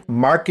making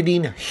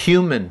marketing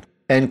human,"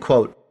 end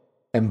quote.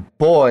 And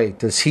boy,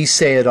 does he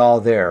say it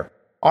all there.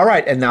 All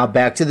right, and now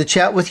back to the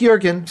chat with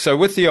Jürgen. So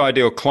with the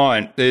ideal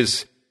client,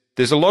 there's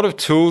a lot of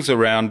tools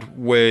around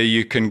where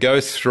you can go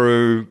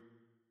through,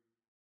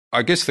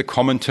 I guess the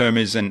common term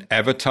is an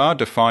avatar,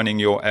 defining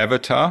your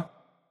avatar.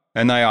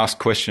 And they ask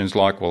questions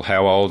like, well,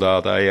 how old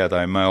are they? Are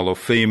they male or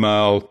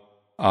female?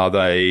 Are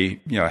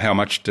they, how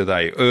much do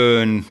they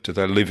earn? Do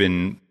they live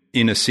in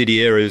inner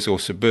city areas or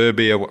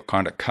suburbia? What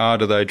kind of car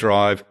do they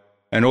drive?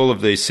 And all of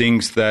these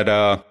things that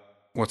are,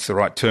 what's the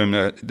right term?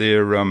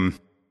 They're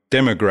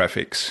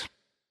demographics.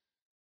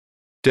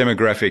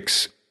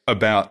 Demographics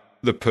about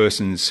the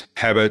person's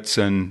habits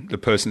and the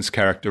person's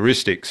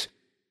characteristics.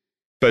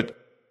 But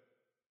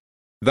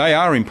they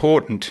are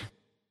important.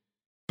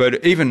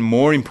 But even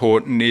more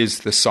important is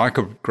the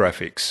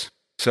psychographics.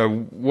 So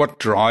what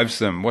drives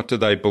them? What do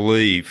they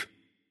believe?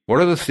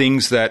 What are the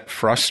things that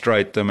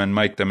frustrate them and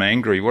make them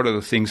angry? What are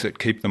the things that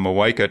keep them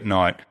awake at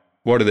night?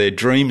 What are their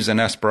dreams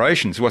and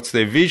aspirations? What's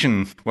their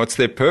vision? What's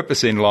their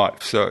purpose in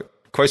life? So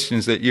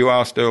questions that you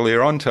asked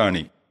earlier on,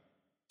 Tony.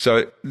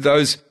 So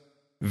those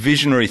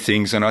visionary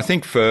things, and I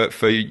think for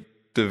the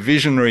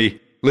visionary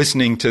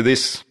listening to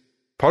this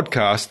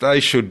podcast, they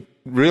should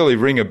really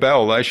ring a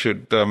bell. They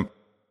should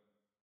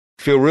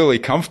feel really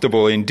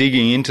comfortable in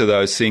digging into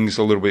those things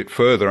a little bit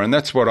further. And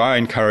that's what I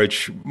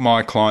encourage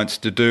my clients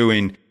to do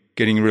in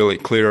getting really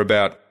clear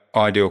about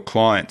ideal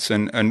clients.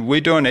 And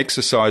we do an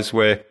exercise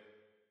where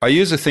I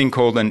use a thing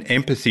called an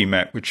empathy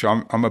map, which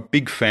I'm a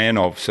big fan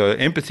of. So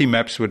empathy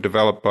maps were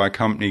developed by a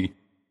company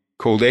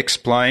called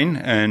Explain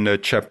and a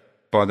chap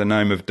by the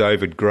name of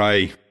David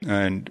Gray.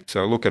 And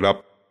so look it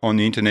up on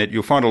the internet.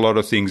 You'll find a lot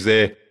of things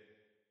there.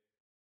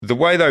 The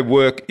way they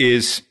work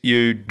is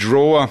you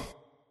draw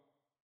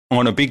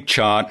on a big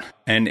chart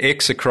and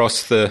X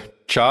across the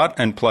chart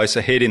and place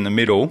a head in the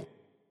middle.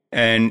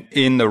 And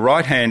in the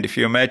right hand, if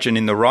you imagine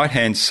in the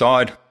right-hand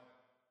side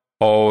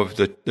of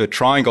the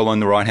triangle on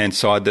the right-hand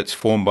side that's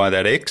formed by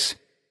that X,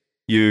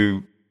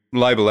 you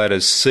label that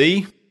as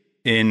C.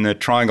 In the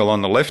triangle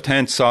on the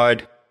left-hand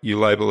side, you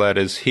label that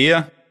as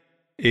hear.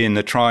 In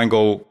the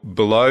triangle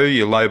below,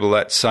 you label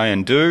that say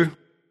and do.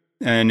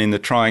 And in the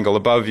triangle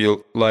above,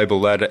 you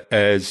label that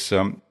as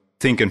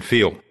think and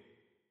feel.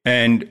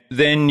 And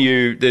then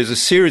there's a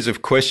series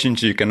of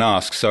questions you can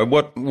ask. So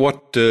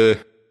what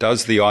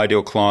does the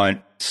ideal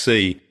client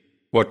see?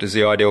 What does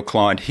the ideal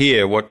client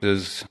hear? What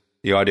does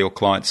the ideal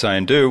client say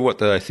and do? What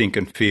do they think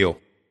and feel?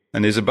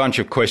 And there's a bunch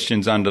of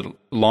questions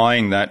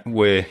underlying that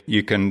where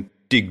you can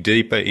dig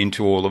deeper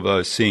into all of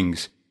those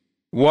things.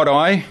 What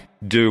I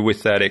do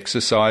with that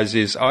exercise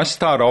is I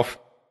start off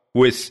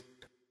with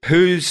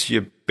who's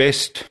your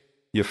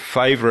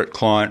favorite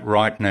client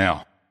right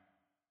now?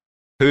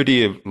 Who do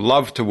you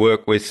love to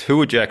work with? Who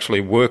would you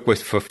actually work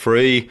with for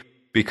free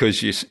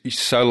because you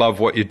so love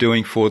what you're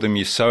doing for them?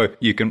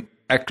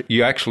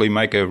 You actually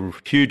make a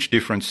huge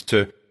difference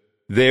to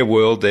their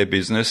world, their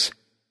business.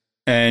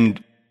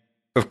 And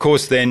of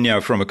course,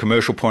 then, from a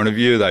commercial point of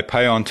view, they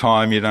pay on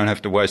time. You don't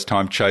have to waste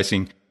time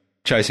chasing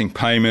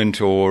payment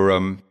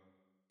or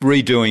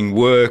redoing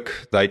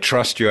work. They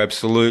trust you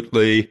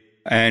absolutely.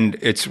 And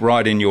it's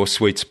right in your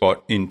sweet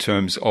spot in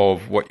terms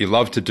of what you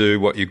love to do,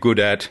 what you're good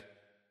at.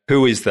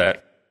 Who is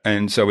that?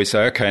 And so we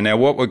say, okay, now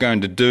what we're going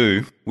to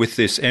do with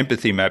this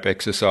empathy map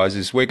exercise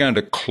is we're going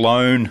to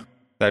clone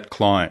that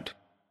client.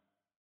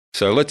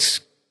 So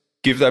let's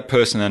give that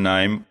person a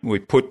name. We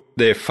put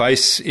their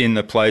face in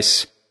the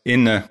place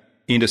in the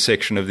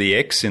intersection of the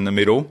X in the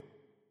middle.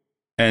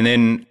 And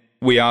then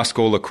we ask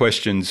all the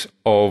questions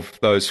of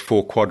those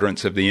 4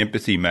 quadrants of the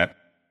empathy map.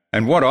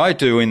 And what I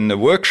do in the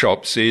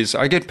workshops is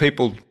I get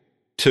people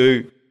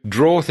to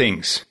draw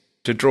things,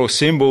 to draw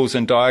symbols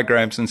and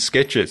diagrams and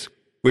sketches,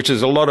 which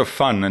is a lot of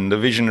fun. And the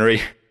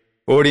visionary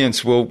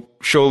audience will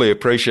surely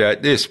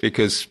appreciate this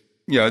because,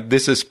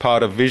 this is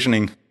part of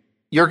visioning.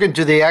 Jürgen,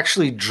 do they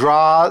actually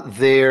draw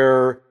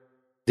their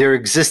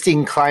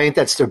existing client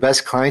that's their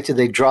best client? Do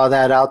they draw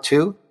that out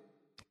too?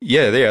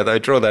 Yeah, they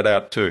draw that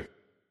out too.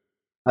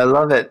 I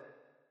love it.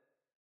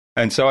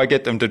 And so I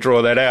get them to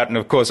draw that out. And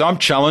of course, I'm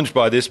challenged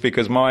by this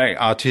because my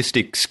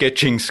artistic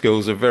sketching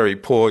skills are very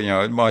poor.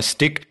 My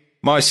stick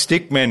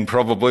men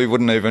probably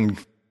wouldn't even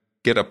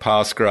get a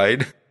pass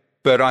grade.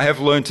 But I have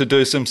learned to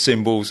do some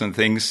symbols and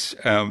things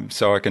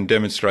so I can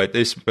demonstrate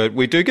this. But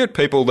we do get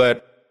people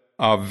that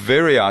are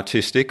very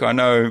artistic. I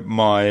know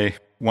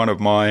one of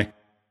my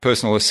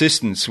personal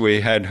assistants,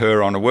 we had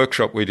her on a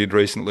workshop we did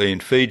recently in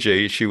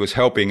Fiji. She was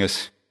helping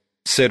us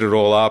set it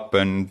all up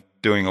and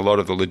doing a lot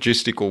of the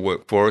logistical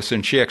work for us.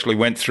 And she actually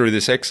went through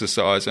this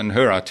exercise and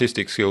her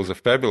artistic skills are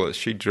fabulous.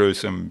 She drew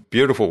some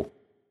beautiful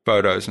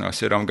photos and I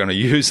said, I'm going to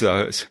use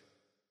those.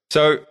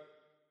 So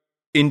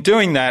in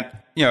doing that,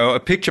 a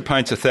picture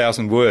paints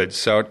 1,000 words.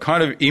 So it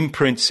kind of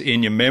imprints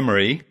in your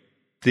memory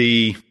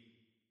the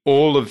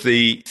all of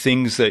the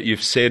things that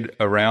you've said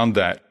around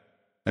that.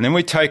 And then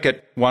we take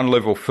it one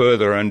level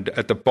further, and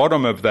at the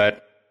bottom of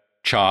that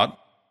chart,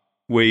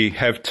 we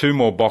have two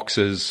more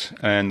boxes,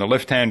 and the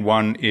left-hand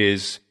one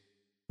is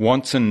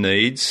wants and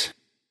needs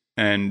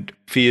and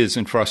fears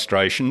and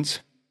frustrations,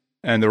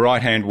 and the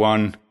right-hand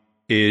one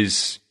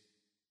is,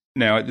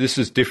 now this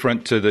is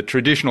different to the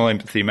traditional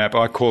empathy map.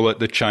 I call it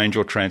the change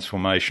or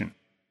transformation.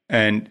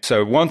 And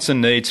so wants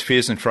and needs,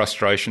 fears and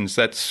frustrations,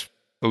 that's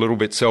a little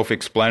bit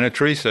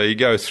self-explanatory. So you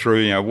go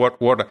through,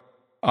 what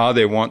are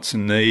their wants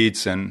and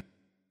needs and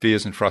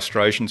fears and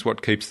frustrations,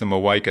 what keeps them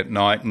awake at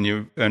night,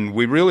 and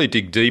we really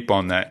dig deep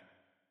on that.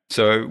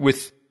 So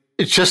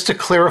it's just to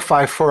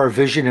clarify for our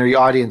visionary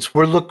audience,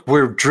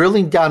 we're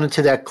drilling down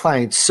into that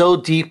client so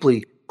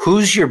deeply.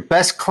 Who's your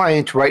best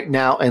client right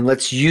now? And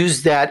let's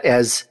use that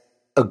as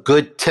a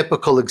good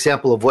typical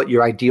example of what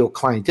your ideal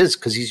client is,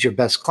 because he's your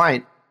best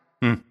client.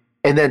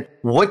 And then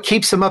what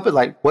keeps him up at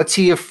night? What's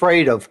he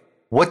afraid of?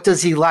 What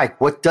does he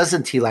like? What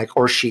doesn't he like,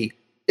 or she?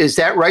 Is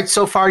that right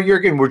so far,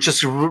 Jürgen? We're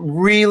just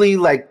really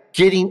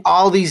getting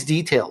all these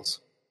details.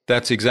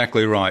 That's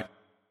exactly right.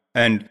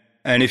 And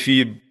if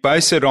you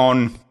base it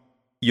on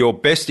your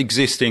best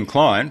existing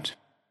client,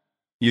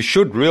 you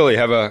should really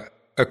have a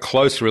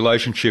close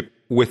relationship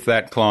with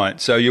that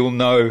client. So you'll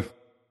know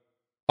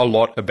a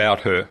lot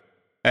about her.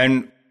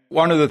 And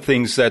one of the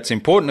things that's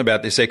important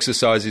about this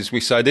exercise is we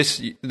say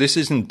this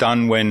isn't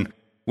done when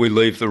we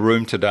leave the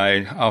room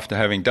today after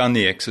having done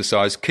the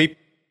exercise. Keep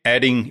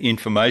adding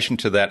information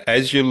to that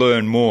as you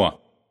learn more.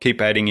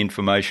 Keep adding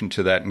information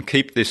to that and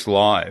keep this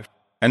live.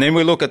 And then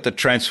we look at the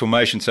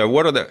transformation. So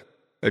what are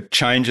the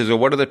changes or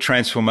what are the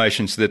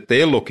transformations that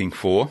they're looking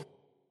for?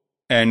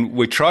 And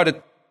we try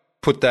to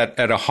put that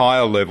at a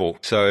higher level.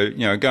 So,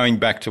 going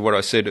back to what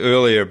I said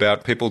earlier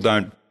about people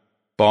don't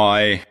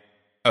buy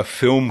a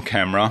film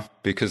camera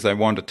because they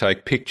want to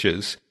take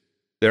pictures.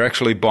 They're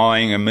actually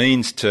buying a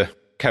means to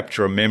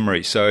capture a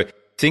memory. So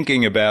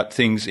thinking about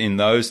things in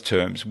those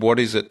terms, what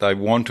is it they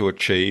want to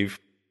achieve?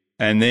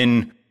 And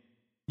then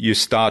you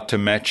start to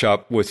match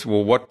up with,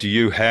 well, what do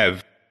you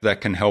have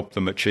that can help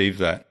them achieve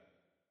that?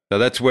 So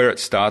that's where it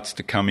starts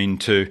to come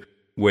into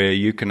where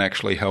you can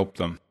actually help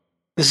them.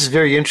 This is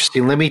very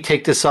interesting. Let me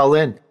take this all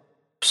in.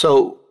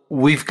 So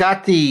we've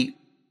got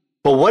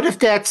but what if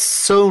that's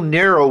so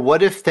narrow?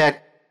 What if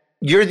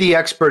you're the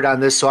expert on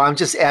this, so I'm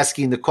just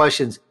asking the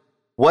questions.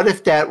 What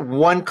if that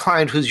one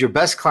client who's your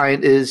best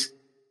client is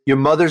your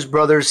mother's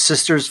brothers,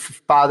 sisters,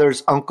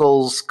 fathers,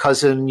 uncles,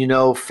 cousin,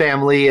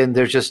 family, and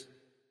there's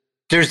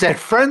that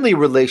friendly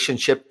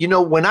relationship.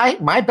 When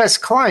my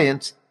best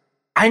clients,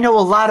 I know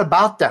a lot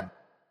about them.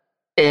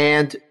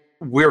 And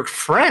we're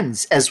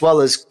friends as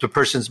well as the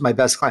person's my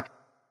best client.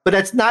 But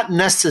that's not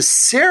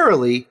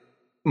necessarily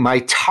my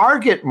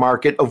target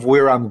market of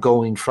where I'm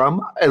going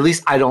from. At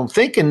least I don't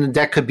think, and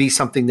that could be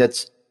something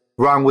that's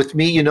wrong with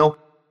me.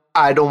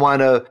 I don't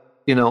want to,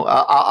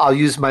 I'll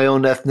use my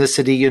own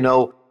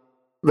ethnicity.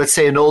 Let's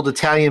say an old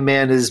Italian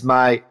man is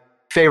my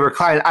favorite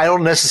client. I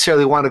don't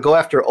necessarily want to go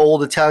after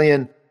old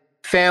Italian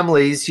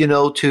families,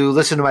 to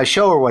listen to my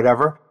show or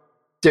whatever.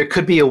 There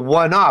could be a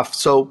one-off.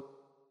 So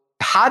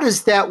how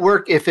does that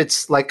work if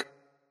it's like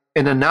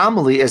an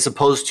anomaly as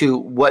opposed to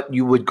what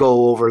you would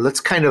go over?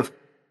 Let's kind of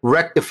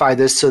rectify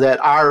this so that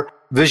our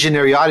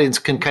visionary audience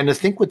can kind of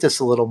think with this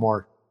a little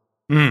more.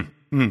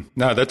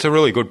 No, that's a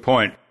really good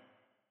point.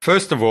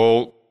 First of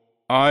all,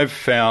 I've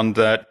found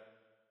that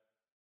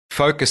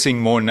focusing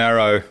more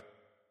narrow,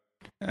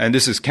 and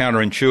this is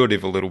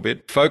counterintuitive a little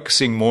bit,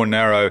 focusing more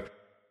narrow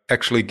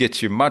actually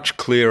gets you much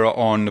clearer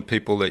on the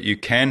people that you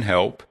can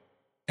help,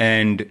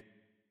 and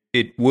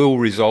it will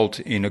result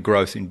in a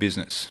growth in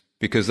business,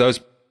 because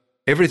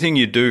everything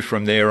you do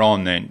from there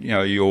on then,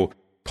 your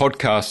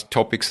podcast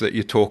topics that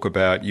you talk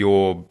about,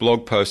 your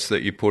blog posts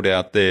that you put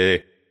out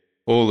there,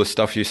 all the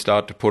stuff you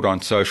start to put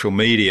on social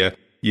media,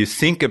 you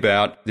think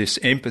about this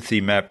empathy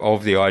map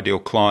of the ideal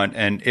client,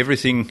 and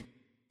everything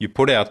you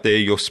put out there,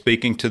 you're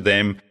speaking to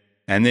them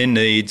and their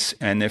needs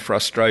and their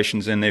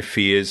frustrations and their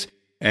fears,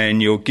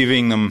 and you're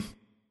giving them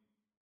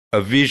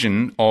a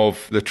vision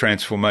of the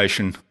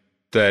transformation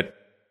that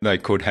they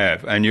could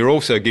have. And you're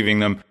also giving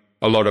them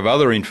a lot of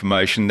other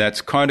information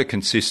that's kind of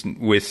consistent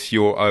with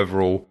your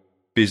overall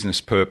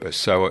business purpose.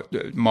 So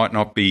it might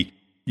not be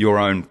your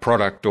own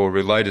product or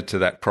related to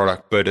that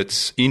product, but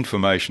it's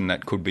information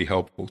that could be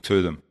helpful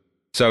to them.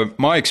 So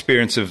my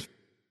experience of...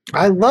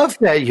 I love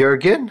that,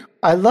 Jürgen.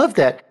 I love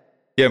that.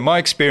 Yeah, my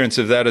experience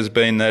of that has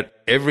been that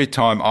every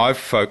time I've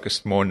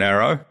focused more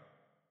narrow,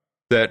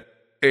 that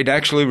it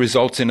actually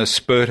results in a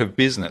spurt of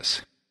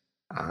business,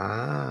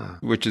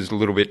 which is a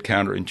little bit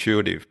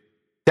counterintuitive.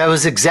 That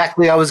was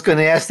exactly, I was going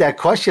to ask that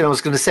question. I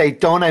was going to say,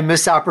 don't I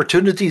miss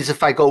opportunities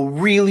if I go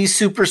really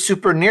super,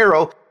 super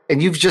narrow?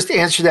 And you've just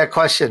answered that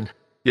question.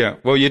 Yeah,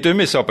 well, you do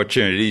miss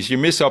opportunities. You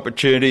miss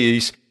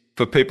opportunities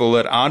for people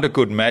that aren't a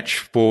good match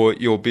for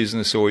your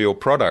business or your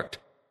product.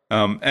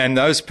 And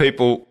those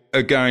people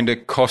are going to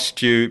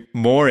cost you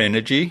more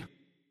energy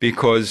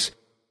because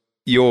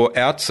you're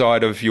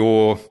outside of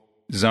your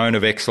zone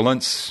of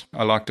excellence,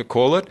 I like to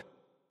call it.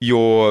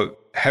 you're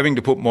having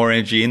to put more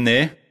energy in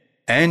there,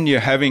 and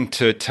you're having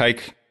to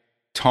take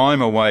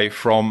time away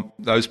from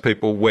those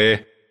people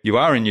where you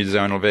are in your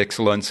zone of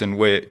excellence and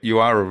where you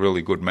are a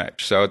really good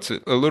match. So it's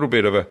a little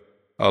bit of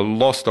a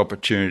lost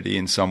opportunity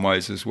in some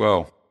ways as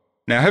well.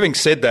 Now, having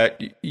said that,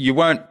 you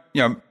won't,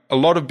 a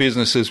lot of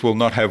businesses will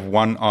not have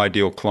one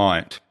ideal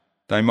client.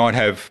 They might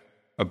have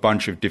a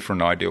bunch of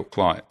different ideal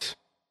clients.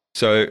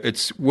 So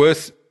it's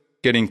worth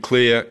getting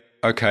clear,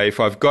 okay, if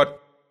I've got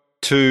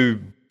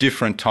two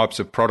different types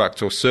of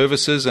products or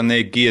services and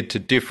they're geared to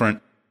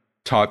different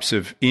types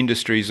of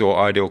industries or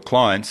ideal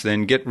clients,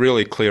 then get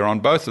really clear on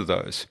both of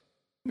those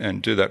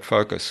and do that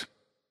focus.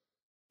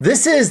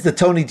 This is the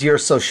Tony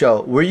DUrso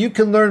Show, where you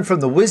can learn from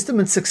the wisdom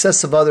and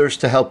success of others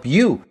to help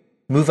you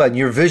move on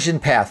your vision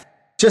path.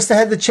 Just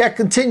ahead, the chat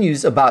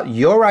continues about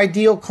your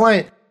ideal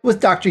client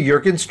with Dr.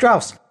 Jürgen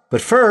Strauss.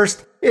 But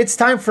first, it's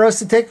time for us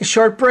to take a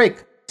short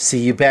break. See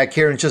you back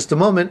here in just a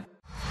moment.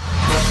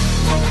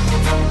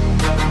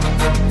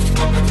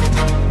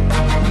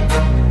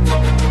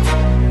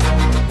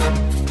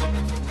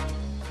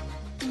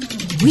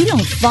 We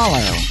don't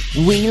follow,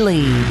 we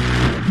lead.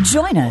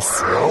 Join us,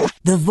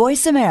 the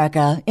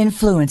VoiceAmerica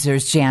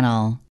Influencers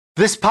Channel.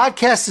 This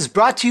podcast is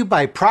brought to you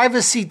by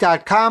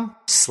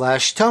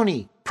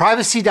Privacy.com/Tony.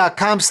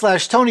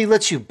 Privacy.com/Tony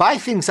lets you buy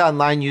things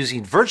online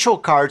using virtual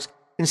cards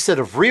instead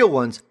of real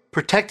ones,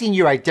 protecting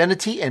your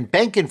identity and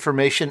bank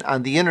information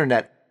on the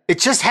internet. It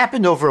just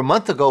happened over a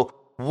month ago.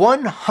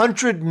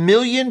 100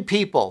 million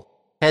people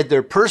had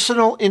their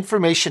personal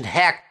information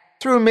hacked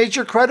through a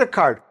major credit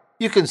card.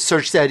 You can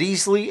search that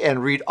easily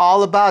and read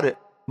all about it.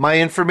 My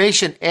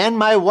information and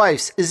my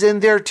wife's is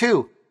in there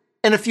too.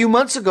 And a few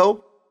months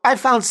ago, I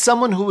found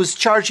someone who was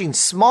charging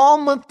small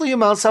monthly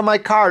amounts on my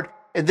card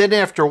and then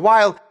after a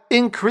while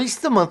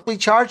increased the monthly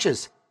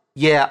charges.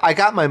 Yeah, I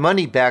got my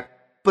money back,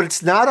 but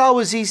it's not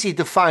always easy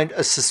to find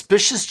a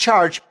suspicious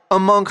charge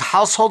among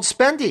household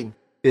spending,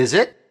 is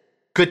it?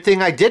 Good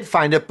thing I did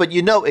find it, but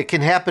it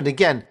can happen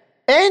again.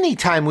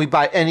 Anytime we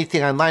buy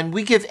anything online,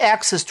 we give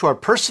access to our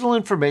personal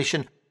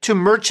information to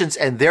merchants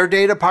and their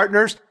data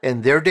partners,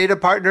 and their data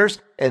partners,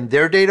 and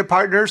their data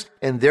partners,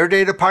 and their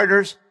data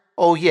partners.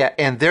 Oh yeah,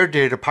 and their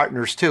data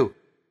partners too.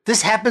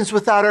 This happens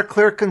without our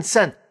clear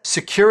consent.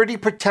 Security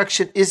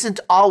protection isn't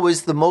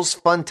always the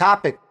most fun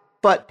topic,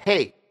 but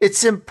hey,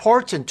 it's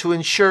important to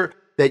ensure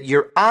that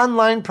your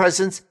online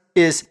presence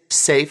is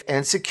safe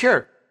and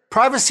secure.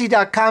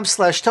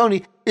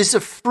 Privacy.com/Tony is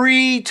a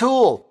free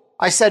tool.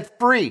 I said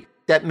free.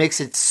 That makes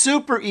it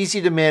super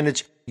easy to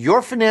manage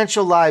your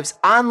financial lives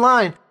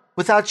online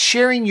without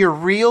sharing your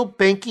real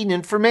banking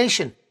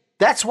information.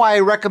 That's why I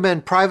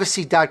recommend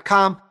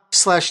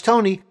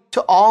Privacy.com/Tony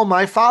to all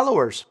my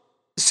followers.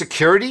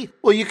 Security?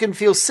 Well, you can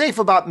feel safe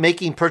about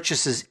making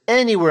purchases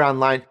anywhere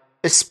online,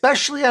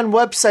 especially on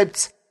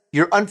websites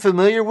you're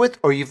unfamiliar with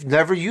or you've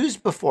never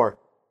used before.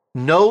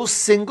 No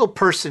single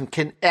person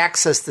can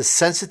access the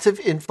sensitive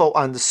info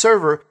on the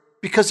server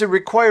because it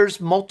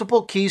requires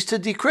multiple keys to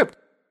decrypt.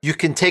 You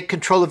can take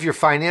control of your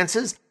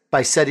finances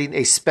by setting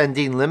a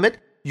spending limit.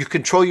 You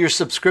control your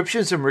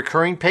subscriptions and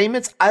recurring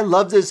payments. I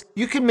love this.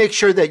 You can make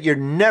sure that you're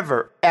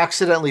never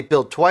accidentally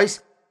billed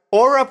twice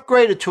or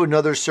upgraded to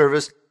another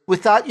service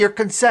without your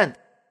consent,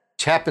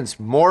 which happens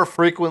more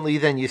frequently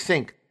than you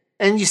think.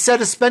 And you set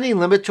a spending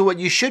limit to what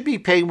you should be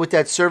paying with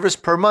that service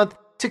per month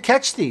to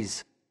catch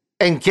these.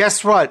 And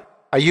guess what?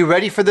 Are you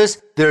ready for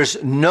this?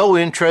 There's no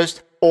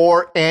interest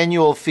or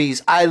annual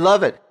fees. I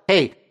love it.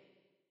 Hey,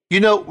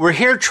 we're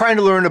here trying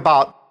to learn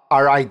about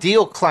our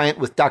ideal client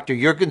with Dr.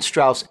 Jürgen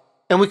Strauss,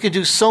 and we can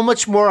do so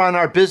much more on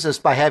our business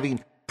by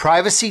having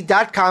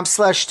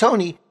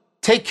Privacy.com/Tony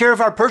take care of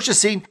our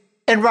purchasing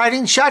and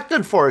riding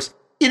shotgun for us.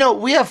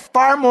 We have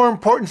far more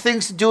important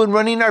things to do in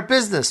running our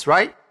business,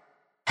 right?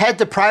 Head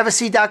to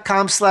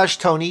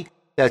Privacy.com/Tony.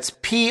 That's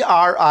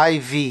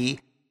privacy.com/Tony.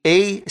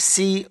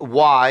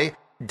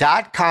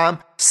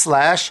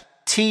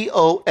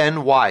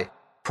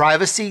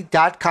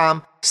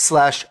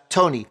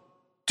 Privacy.com/Tony.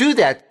 Do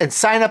that and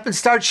sign up and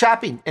start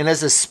shopping. And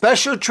as a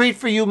special treat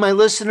for you, my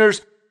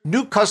listeners,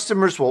 new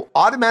customers will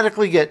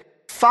automatically get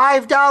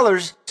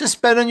 $5 to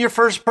spend on your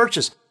first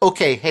purchase.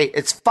 Okay, hey,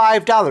 it's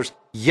 $5.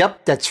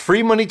 Yep, that's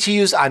free money to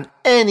use on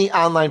any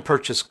online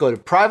purchase. Go to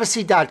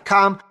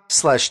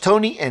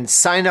Privacy.com/Tony and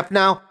sign up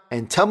now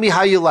and tell me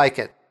how you like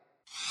it.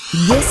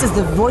 This is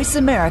the Voice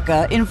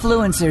America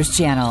Influencers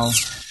Channel.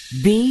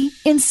 Be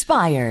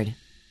inspired.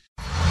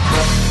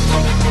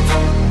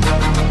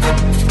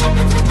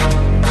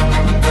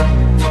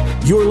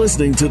 You're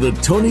listening to the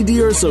Tony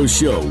DUrso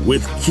Show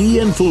with key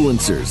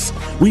influencers.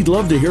 We'd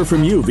love to hear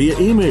from you via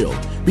email.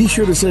 Be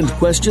sure to send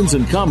questions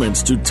and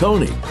comments to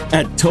Tony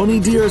at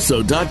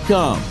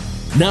TonyDUrso.com.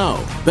 Now,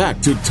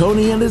 back to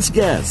Tony and his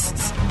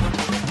guests.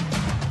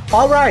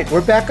 All right,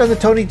 we're back on the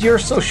Tony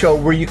DUrso Show,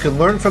 where you can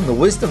learn from the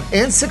wisdom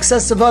and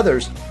success of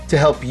others to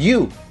help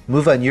you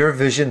move on your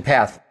vision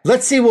path.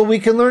 Let's see what we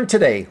can learn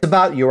today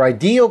about your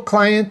ideal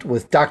client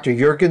with Dr.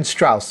 Jürgen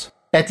Strauss.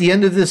 At the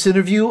end of this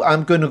interview,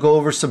 I'm going to go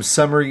over some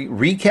summary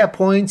recap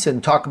points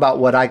and talk about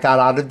what I got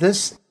out of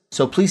this.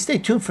 So please stay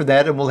tuned for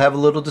that and we'll have a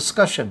little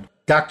discussion.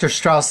 Dr.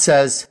 Strauss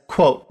says,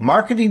 quote,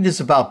 marketing is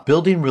about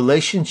building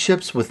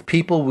relationships with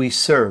people we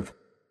serve.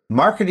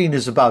 Marketing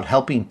is about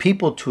helping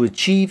people to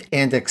achieve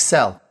and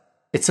excel.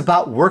 It's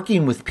about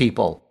working with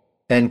people,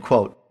 end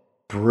quote.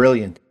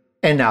 Brilliant.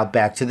 And now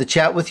back to the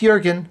chat with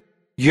Jürgen.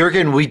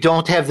 Jürgen, we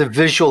don't have the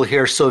visual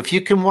here, so if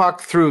you can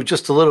walk through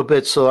just a little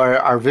bit so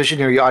our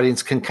visionary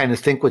audience can kind of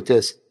think with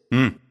this.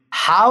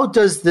 How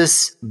does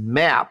this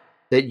map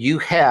that you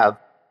have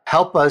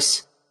help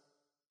us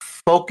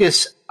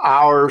focus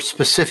our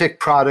specific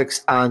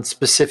products on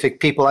specific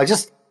people? I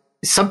just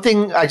want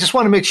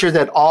to make sure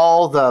that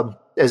all the,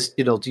 as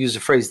you know, to use a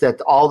phrase,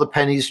 that all the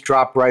pennies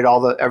drop right,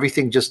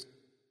 everything just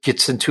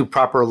gets into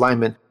proper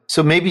alignment.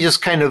 So maybe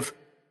just kind of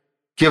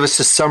give us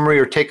a summary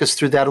or take us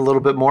through that a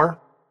little bit more.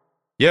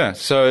 Yeah.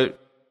 So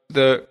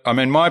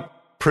my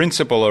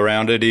principle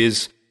around it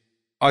is,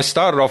 I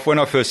started off, when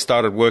I first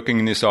started working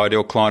in this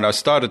ideal client, I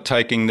started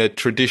taking the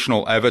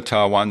traditional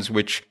avatar ones,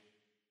 which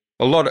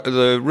a lot of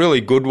the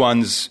really good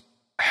ones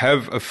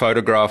have a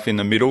photograph in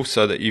the middle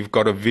so that you've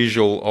got a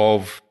visual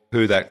of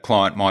who that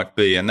client might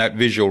be. And that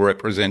visual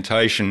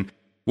representation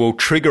will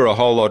trigger a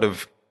whole lot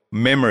of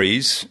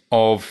memories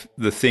of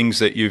the things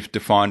that you've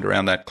defined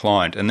around that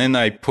client. And then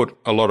they put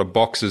a lot of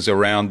boxes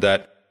around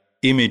that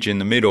image in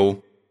the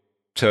middle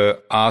to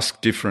ask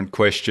different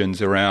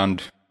questions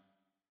around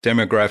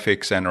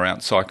demographics and around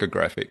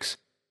psychographics.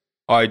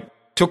 I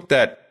took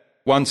that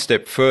one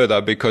step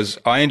further because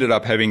I ended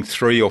up having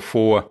 3 or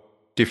 4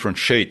 different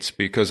sheets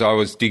because I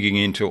was digging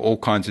into all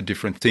kinds of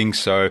different things.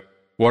 So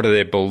what are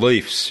their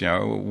beliefs?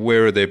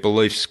 Where are their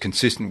beliefs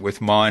consistent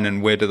with mine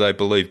and where do they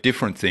believe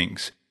different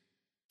things?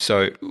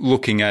 So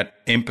looking at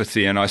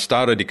empathy, and I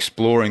started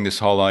exploring this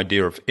whole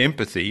idea of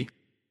empathy,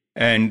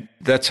 and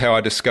that's how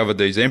I discovered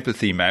these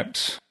empathy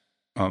maps.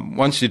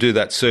 Once you do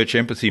that search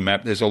empathy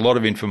map, there's a lot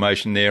of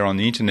information there on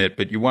the internet,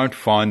 but you won't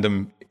find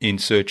them in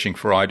searching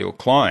for ideal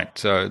client.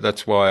 So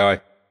that's why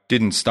I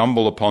didn't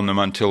stumble upon them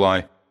until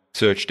I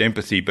searched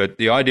empathy. But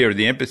the idea of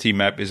the empathy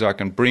map is I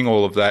can bring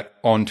all of that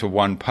onto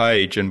one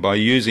page, and by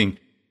using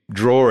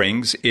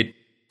drawings,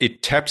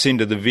 it taps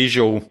into the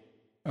visual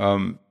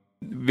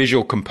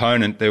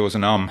component. There was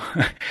an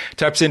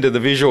taps into the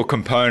visual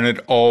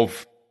component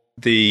of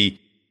the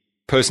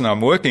person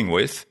I'm working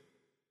with.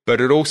 But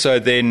it also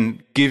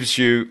then gives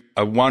you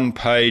a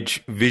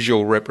one-page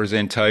visual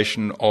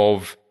representation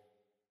of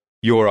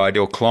your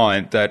ideal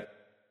client that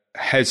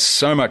has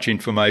so much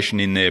information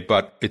in there,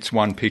 but it's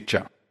one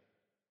picture.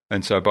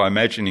 And so by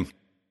imagining...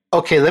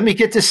 Okay, let me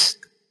get this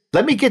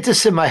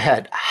in my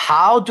head.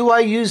 How do I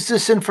use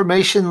this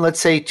information,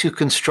 let's say, to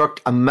construct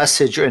a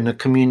message or in a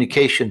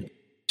communication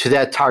to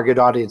that target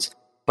audience?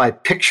 By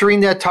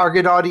picturing that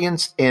target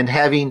audience and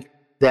having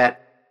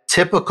that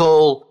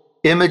typical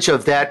image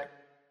of that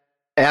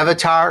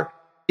avatar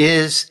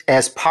is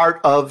as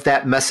part of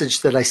that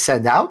message that I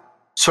send out.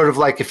 Sort of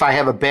like if I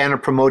have a banner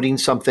promoting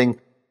something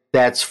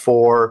that's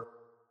for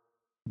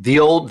the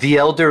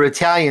elder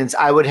Italians,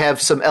 I would have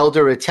some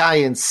elder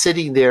Italians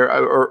sitting there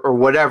or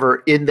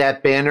whatever in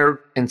that banner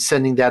and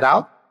sending that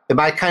out. Am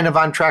I kind of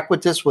on track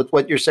with this, with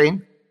what you're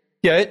saying?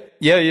 Yeah,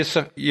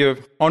 you're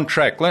on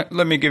track. Let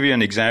me give you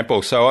an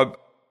example. So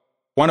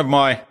one of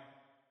my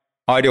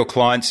ideal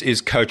clients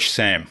is Coach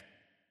Sam.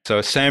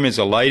 So Sam is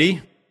a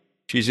lady.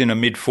 She's in her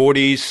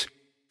mid-40s.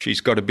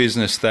 She's got a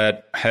business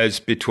that has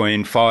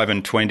between 5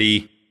 and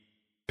 20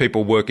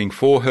 people working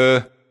for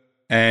her,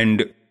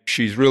 and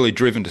she's really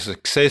driven to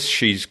success.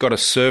 She's got a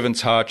servant's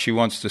heart. She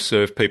wants to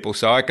serve people.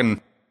 So I can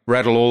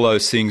rattle all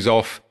those things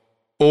off,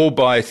 all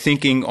by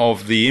thinking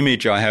of the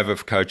image I have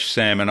of Coach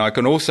Sam. And I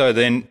can also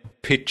then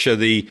picture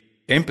the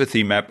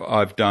empathy map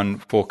I've done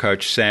for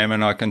Coach Sam,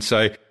 and I can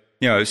say,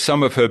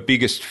 some of her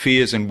biggest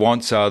fears and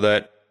wants are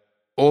that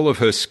all of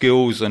her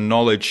skills and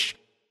knowledge,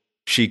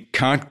 she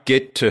can't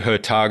get to her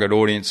target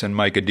audience and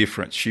make a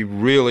difference. She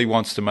really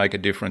wants to make a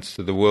difference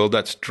to the world.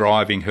 That's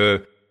driving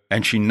her.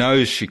 And she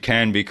knows she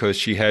can because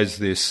she has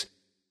this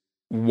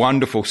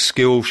wonderful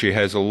skill. She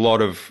has a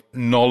lot of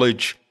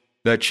knowledge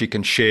that she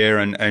can share,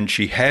 and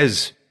she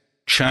has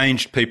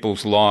changed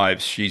people's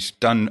lives. She's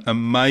done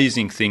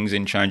amazing things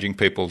in changing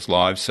people's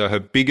lives. So her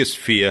biggest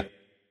fear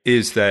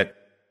is that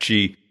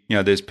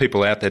there's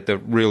people out there that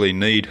really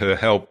need her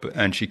help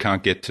and she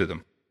can't get to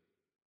them.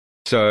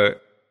 So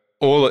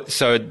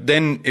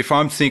then if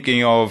I'm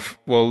thinking of,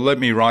 well, let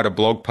me write a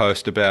blog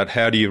post about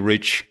how do you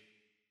reach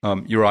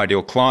your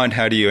ideal client,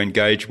 how do you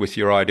engage with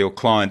your ideal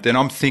client, then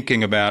I'm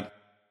thinking about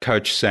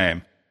Coach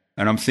Sam,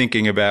 and I'm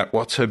thinking about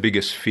what's her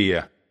biggest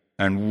fear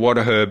and what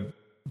are her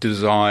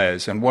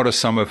desires and what are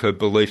some of her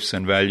beliefs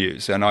and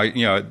values. And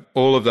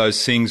all of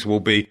those things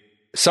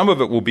some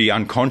of it will be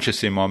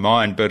unconscious in my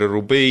mind, but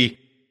it'll be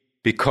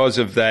because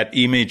of that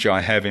image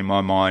I have in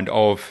my mind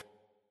of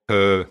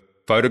her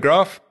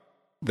photograph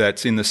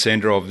that's in the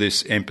center of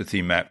this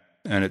empathy map.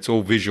 And it's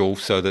all visual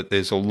so that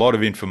there's a lot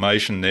of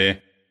information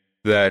there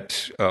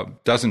that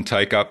doesn't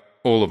take up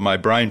all of my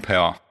brain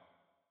power.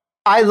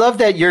 I love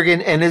that,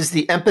 Jürgen. And is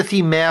the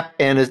empathy map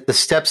and the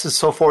steps and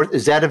so forth,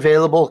 is that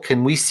available?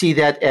 Can we see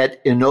that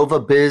at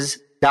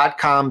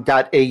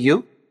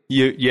innovabiz.com.au?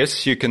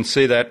 Yes, you can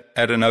see that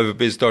at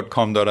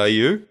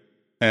innovabiz.com.au.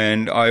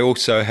 And I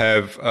also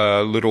have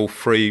a little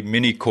free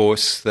mini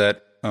course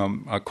that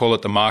I call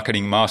it the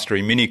Marketing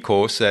Mastery mini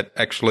course that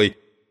actually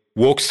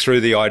walks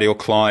through the ideal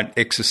client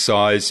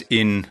exercise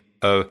in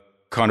a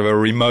kind of a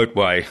remote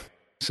way.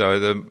 So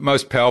the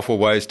most powerful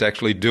way is to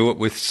actually do it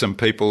with some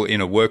people in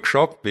a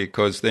workshop,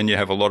 because then you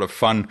have a lot of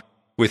fun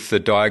with the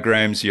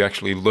diagrams. You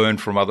actually learn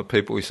from other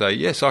people who say,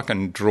 yes, I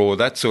can draw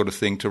that sort of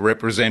thing to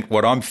represent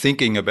what I'm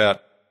thinking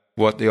about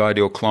what the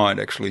ideal client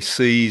actually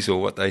sees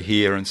or what they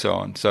hear and so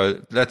on.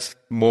 So that's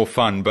more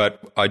fun,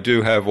 but I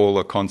do have all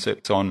the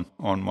concepts on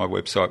my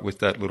website with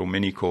that little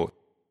mini course.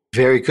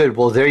 Very good.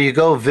 Well, there you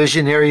go,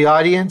 visionary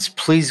audience.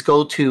 Please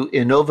go to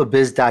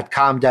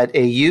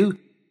innovabiz.com.au.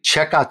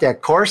 Check out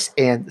that course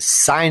and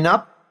sign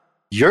up.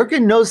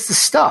 Jürgen knows the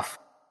stuff.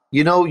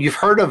 You know, you've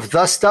heard of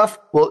the stuff.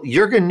 Well,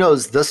 Jürgen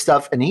knows the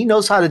stuff, and he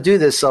knows how to do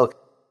this. So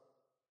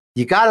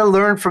you got to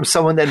learn from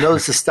someone that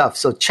knows the stuff.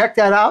 So check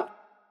that out.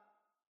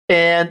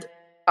 And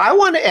I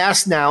want to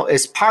ask now,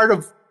 as part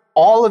of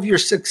all of your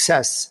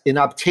success in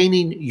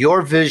obtaining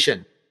your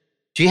vision,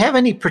 do you have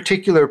any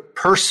particular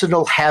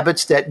personal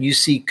habits that you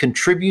see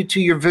contribute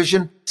to your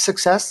vision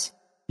success?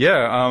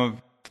 Yeah,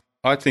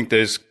 I think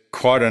there's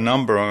quite a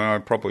number. I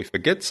probably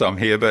forget some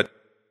here, but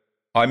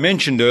I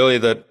mentioned earlier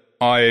that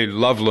I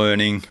love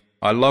learning.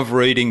 I love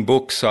reading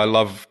books. I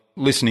love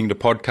listening to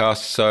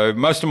podcasts. So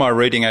most of my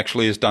reading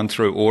actually is done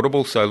through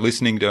Audible, so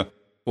listening to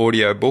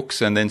audio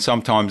books. And then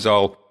sometimes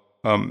I'll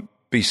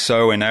be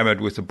so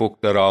enamored with the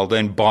book that I'll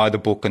then buy the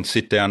book and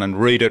sit down and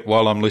read it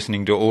while I'm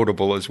listening to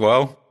Audible as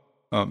well,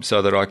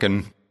 so that I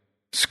can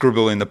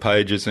scribble in the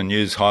pages and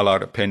use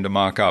highlighter pen to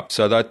mark up.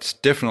 So that's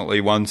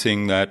definitely one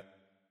thing that,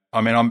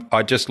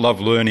 I just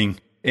love learning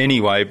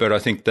anyway, but I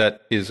think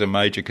that is a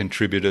major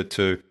contributor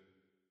to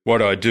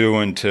what I do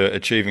and to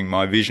achieving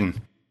my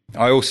vision.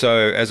 I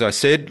also, as I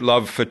said,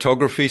 love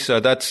photography, so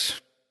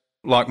that's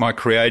like my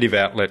creative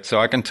outlet.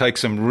 So I can take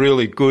some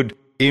really good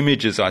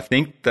images, I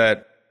think,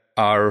 that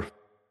are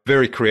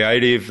very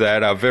creative,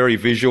 that are very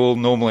visual.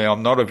 Normally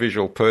I'm not a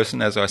visual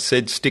person. As I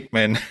said,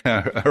 stickmen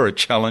are a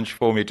challenge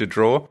for me to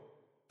draw.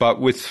 But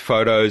with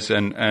photos,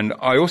 and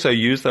I also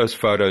use those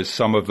photos,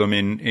 some of them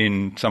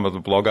in some of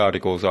the blog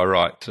articles I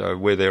write. So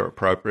where they're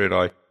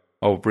appropriate,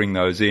 I'll bring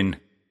those in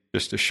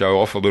just to show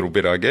off a little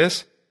bit, I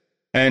guess.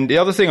 And the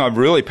other thing I'm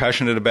really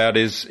passionate about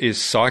is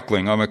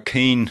cycling. I'm a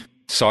keen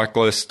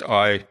cyclist.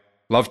 I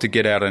love to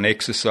get out and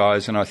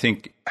exercise, and I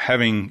think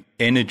having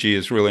energy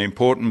is really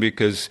important,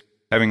 because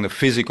having the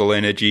physical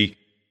energy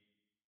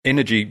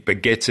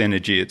begets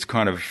energy. It's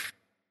kind of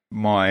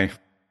my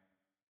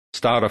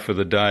starter for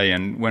the day,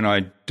 and when I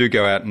do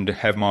go out and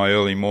have my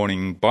early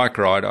morning bike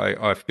ride,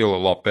 I feel a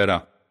lot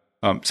better.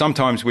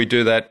 Sometimes we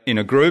do that in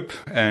a group,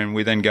 and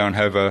we then go and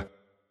have a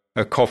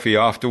coffee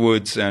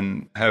afterwards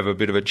and have a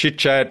bit of a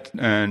chit-chat,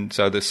 and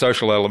so the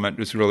social element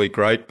is really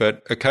great.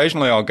 But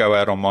occasionally I'll go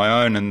out on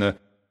my own, and the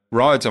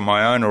rides on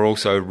my own are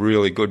also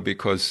really good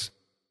because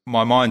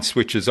my mind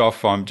switches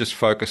off. I'm just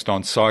focused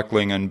on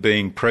cycling and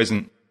being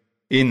present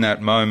in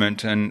that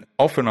moment, and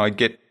often I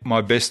get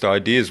my best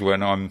ideas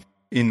when I'm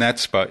in that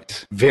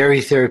space.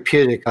 Very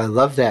therapeutic. I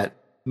love that.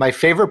 My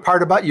favorite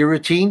part about your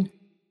routine,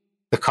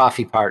 the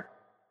coffee part.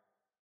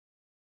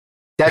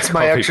 That's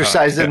my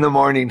exercise in the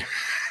morning.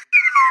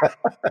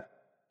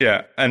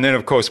 Yeah. And then,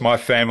 of course, my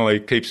family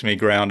keeps me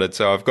grounded.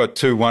 So I've got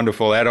two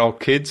wonderful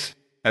adult kids.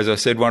 As I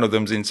said, one of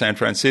them's in San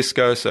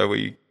Francisco. So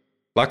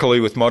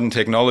luckily with modern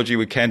technology,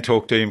 we can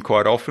talk to him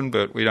quite often,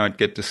 but we don't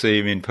get to see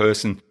him in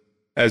person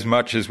as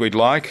much as we'd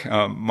like.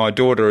 My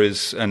daughter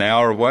is an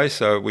hour away,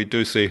 so we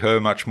do see her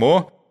much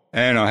more.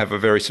 And I have a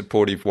very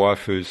supportive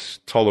wife who's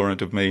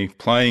tolerant of me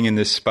playing in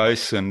this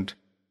space and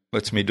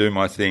lets me do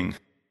my thing.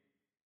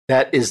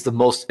 That is the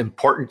most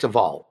important of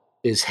all,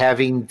 is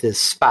having this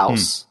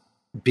spouse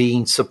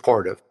being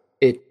supportive.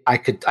 I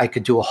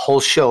could do a whole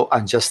show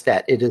on just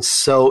that. It is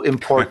so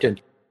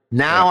important.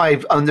 Now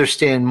I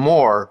understand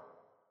more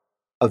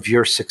of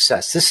your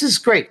success. This is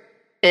great.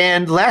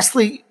 And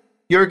lastly,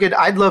 Jürgen,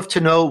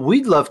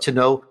 we'd love to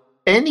know,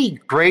 any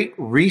great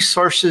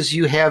resources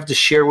you have to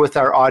share with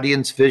our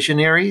audience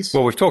visionaries?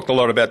 Well, we've talked a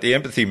lot about the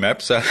empathy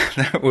map, so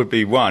that would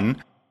be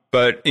one.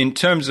 But in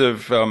terms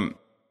of,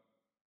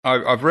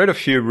 I've read a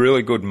few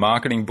really good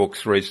marketing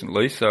books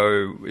recently.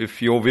 So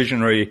if your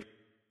visionary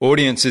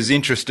audience is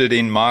interested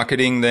in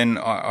marketing, then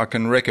I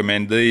can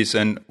recommend these.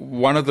 And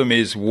one of them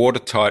is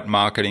Watertight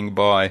Marketing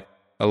by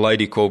a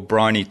lady called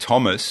Bryony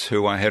Thomas,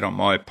 who I had on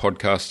my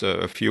podcast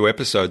a few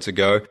episodes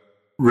ago.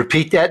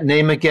 Repeat that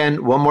name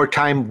again one more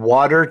time.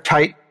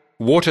 Watertight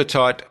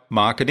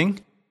Marketing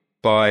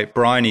by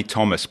Bryony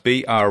Thomas,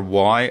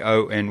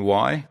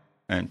 Bryony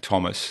and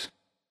Thomas.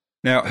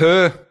 Now,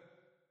 her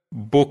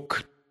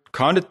book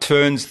kind of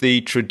turns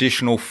the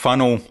traditional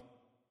funnel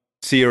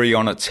theory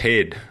on its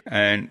head,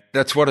 and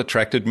that's what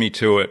attracted me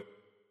to it,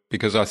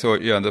 because I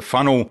thought, the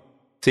funnel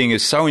thing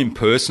is so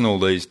impersonal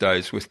these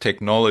days with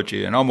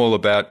technology, and I'm all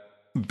about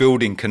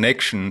building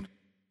connection.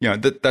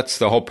 That's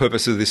the whole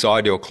purpose of this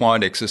ideal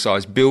client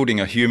exercise, building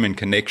a human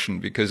connection,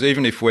 because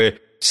even if we're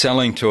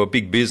selling to a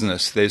big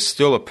business, there's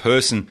still a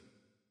person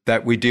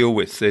that we deal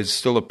with. There's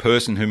still a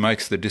person who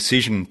makes the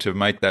decision to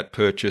make that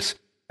purchase.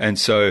 And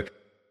so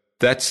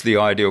that's the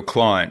ideal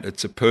client.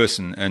 It's a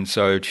person. And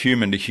so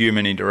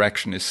human-to-human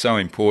interaction is so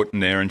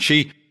important there. And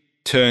she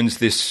turns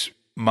this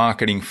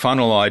marketing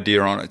funnel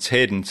idea on its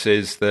head and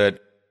says that,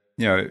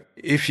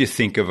 if you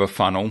think of a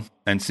funnel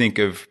and think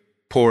of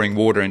pouring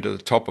water into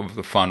the top of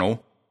the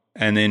funnel,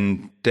 and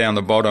then down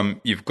the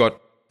bottom you've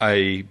got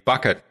a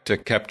bucket to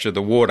capture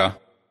the water,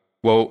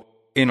 well,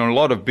 in a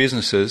lot of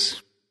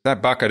businesses,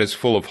 that bucket is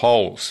full of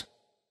holes.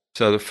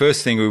 So the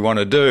first thing we want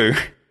to do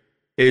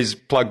is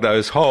plug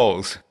those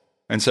holes.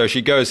 And so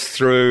she goes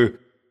through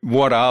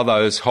what are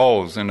those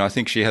holes, and I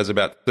think she has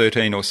about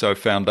 13 or so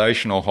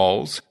foundational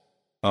holes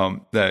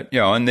that,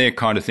 and they're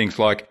kind of things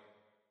like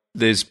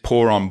there's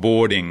poor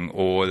onboarding,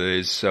 or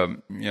there's,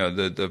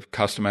 the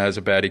customer has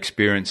a bad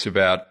experience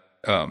about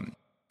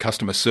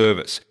customer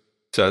service.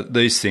 So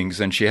these things,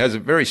 and she has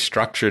it very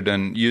structured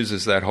and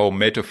uses that whole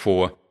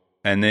metaphor.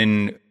 And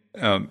then,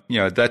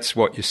 that's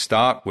what you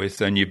start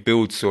with, and you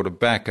build sort of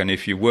back. And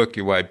if you work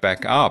your way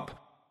back up,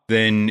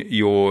 then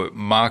your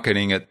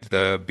marketing at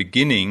the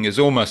beginning is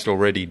almost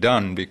already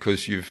done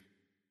because you've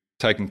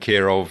taken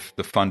care of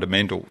the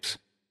fundamentals.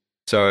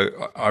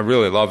 So I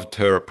really loved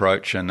her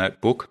approach in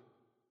that book.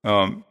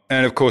 And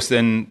of course,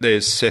 then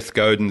there's Seth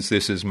Godin's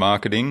This Is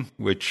Marketing,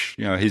 which,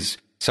 his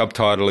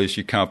subtitle is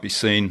You Can't Be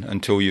Seen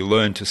Until You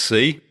Learn to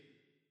See,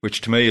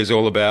 which to me is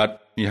all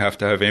about you have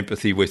to have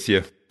empathy with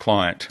your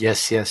client.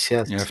 Yes. You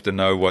have to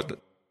know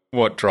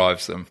what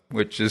drives them,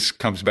 which just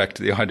comes back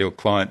to the ideal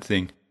client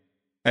thing.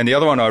 And the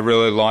other one I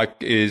really like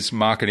is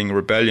Marketing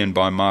Rebellion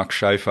by Mark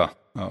Schaefer.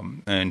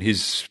 And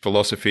his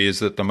philosophy is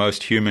that the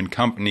most human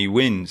company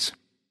wins.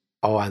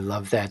 Oh, I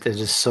love that. It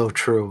is so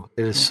true.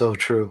 It is so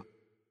true.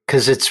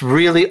 Because it's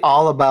really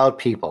all about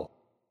people.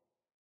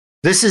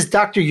 This is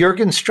Dr.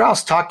 Jürgen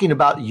Strauss talking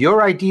about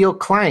your ideal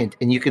client,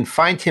 and you can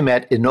find him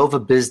at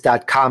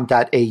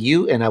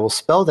innovabiz.com.au, and I will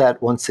spell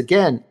that once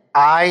again,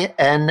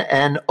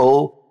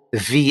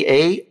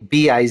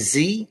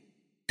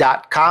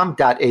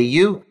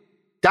 INNOVABIZ.com.au.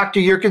 Dr.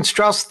 Jürgen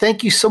Strauss,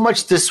 thank you so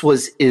much. This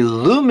was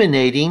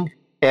illuminating,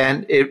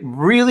 and it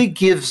really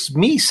gives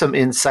me some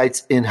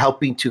insights in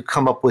helping to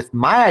come up with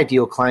my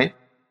ideal client.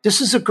 This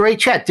is a great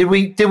chat. Did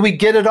we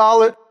get it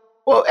all?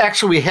 Well,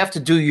 actually, we have to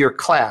do your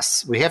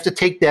class. We have to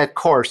take that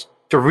course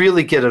to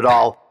really get it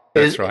all.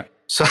 That's right.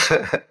 So,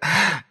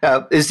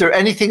 is there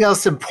anything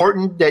else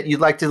important that you'd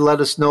like to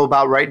let us know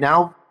about right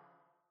now?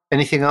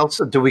 Anything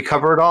else? Do we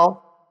cover it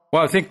all?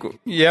 Well, I think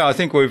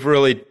we've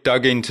really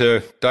dug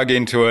into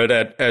it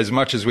at as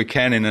much as we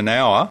can in an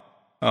hour,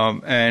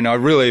 and I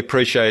really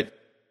appreciate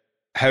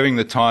having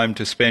the time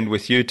to spend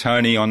with you,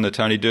 Tony, on the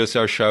Tony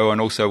DUrso Show, and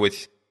also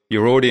with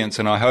your audience.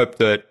 And I hope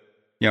that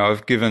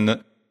I've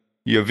given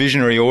your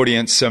visionary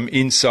audience some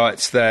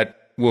insights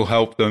that will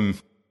help them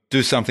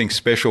do something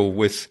special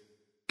with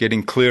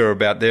getting clear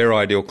about their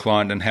ideal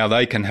client and how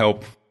they can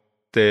help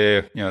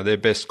their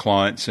best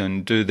clients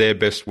and do their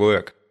best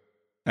work.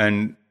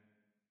 And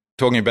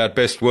talking about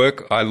best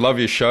work, I love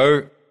your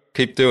show.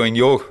 Keep doing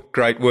your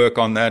great work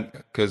on that,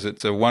 because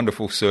it's a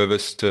wonderful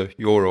service to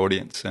your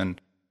audience.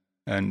 And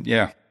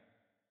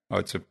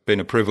it's been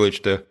a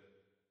privilege to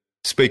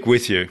speak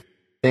with you.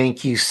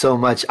 Thank you so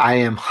much. I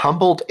am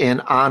humbled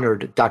and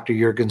honored, Dr.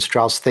 Jürgen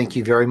Strauss. Thank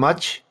you very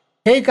much.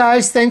 Hey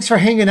guys, thanks for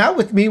hanging out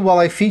with me while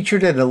I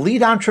featured an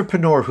elite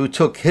entrepreneur who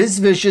took his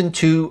vision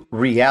to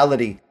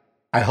reality.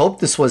 I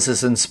hope this was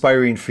as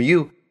inspiring for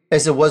you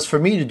as it was for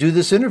me to do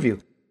this interview.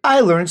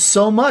 I learned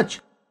so much.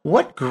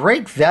 What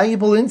great,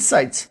 valuable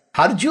insights.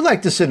 How did you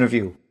like this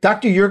interview?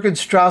 Dr. Jürgen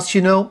Strauss,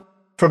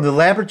 from the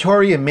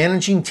laboratory and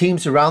managing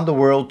teams around the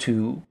world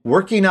to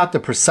working out the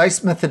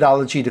precise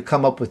methodology to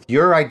come up with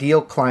your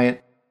ideal client,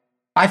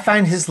 I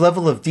find his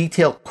level of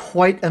detail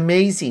quite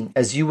amazing,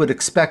 as you would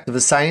expect of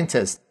a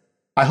scientist.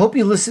 I hope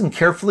you listened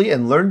carefully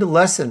and learned a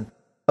lesson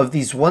of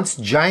these once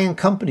giant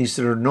companies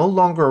that are no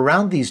longer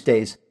around these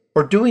days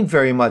or doing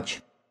very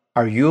much.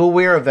 Are you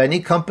aware of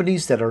any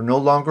companies that are no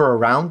longer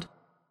around?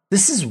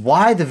 This is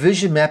why the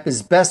vision map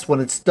is best when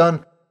it's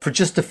done for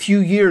just a few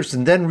years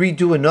and then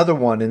redo another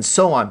one and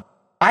so on.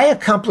 I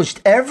accomplished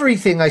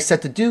everything I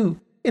set to do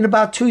in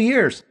about 2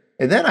 years,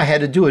 and then I had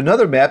to do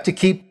another map to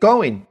keep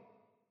going.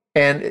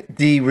 And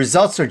the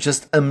results are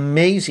just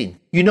amazing.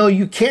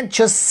 You can't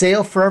just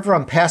sail forever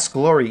on past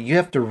glory. You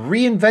have to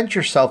reinvent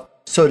yourself,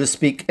 so to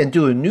speak, and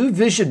do a new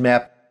vision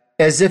map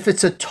as if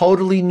it's a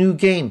totally new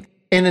game.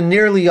 And in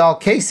nearly all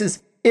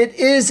cases, it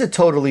is a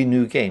totally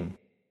new game.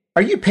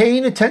 Are you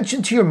paying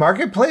attention to your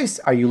marketplace?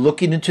 Are you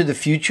looking into the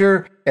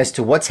future as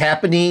to what's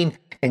happening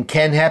and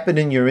can happen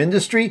in your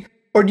industry?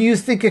 Or do you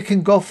think it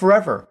can go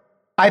forever?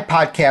 I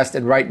podcast,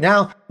 and right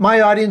now, my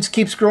audience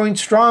keeps growing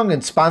strong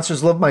and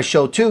sponsors love my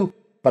show too.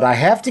 But I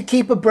have to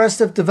keep abreast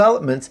of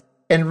developments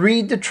and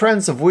read the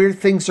trends of where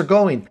things are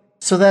going.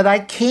 so that I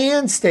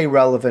can stay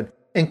relevant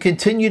and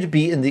continue to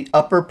be in the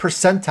upper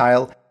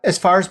percentile as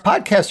far as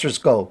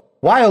podcasters go.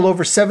 While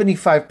over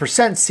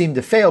 75% seem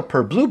to fail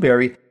per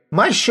Blueberry,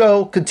 my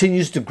show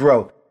continues to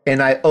grow,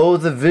 and I owe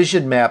the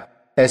vision map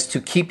as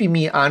to keeping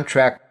me on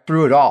track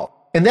through it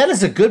all. And that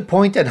is a good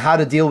point on how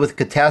to deal with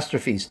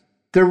catastrophes.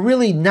 They're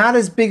really not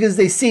as big as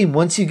they seem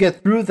once you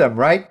get through them,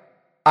 right?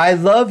 I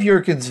love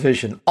Jürgen's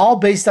vision, all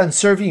based on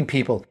serving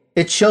people.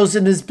 It shows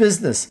in his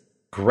business.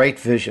 Great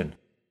vision.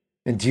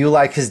 And do you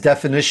like his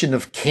definition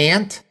of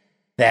can't?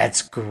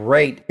 That's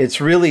great.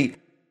 It's really,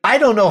 I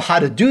don't know how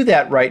to do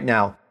that right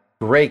now.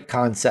 Great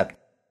concept.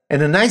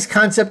 And a nice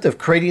concept of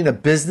creating a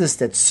business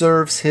that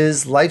serves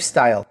his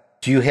lifestyle.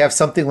 Do you have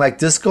something like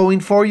this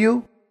going for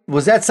you?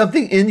 Was that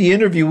something in the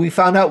interview? We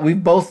found out we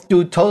both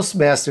do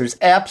Toastmasters.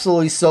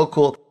 Absolutely so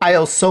cool. I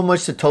owe so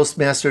much to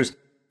Toastmasters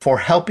for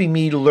helping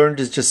me to learn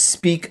to just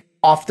speak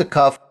off the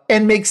cuff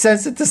and make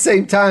sense at the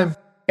same time.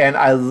 And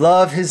I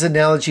love his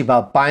analogy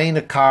about buying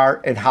a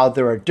car and how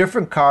there are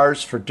different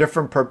cars for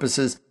different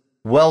purposes.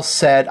 Well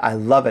said. I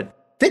love it.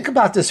 Think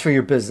about this for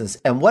your business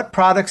and what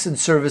products and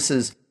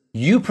services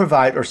you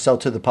provide or sell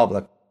to the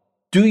public.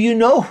 Do you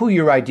know who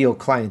your ideal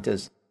client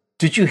is?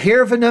 Did you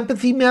hear of an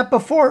empathy map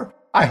before?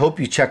 I hope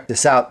you check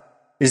this out.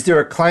 Is there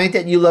a client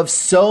that you love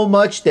so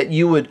much that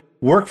you would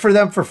work for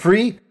them for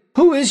free?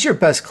 Who is your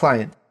best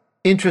client?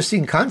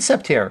 Interesting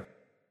concept here.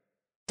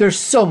 There's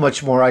so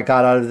much more I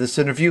got out of this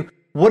interview.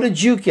 What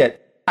did you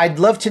get? I'd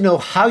love to know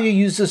how you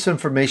use this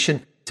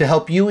information to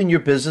help you in your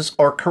business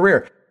or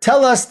career.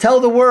 Tell us, tell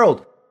the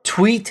world.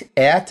 Tweet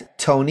at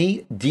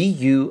Tony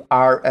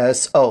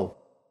DUrso.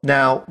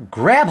 Now,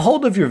 grab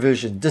hold of your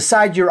vision.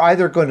 Decide you're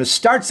either going to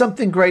start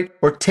something great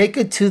or take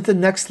it to the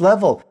next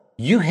level.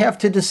 You have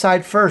to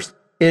decide first.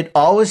 It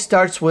always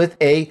starts with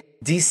a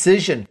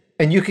decision.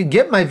 And you can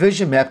get my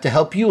vision map to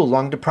help you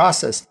along the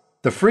process.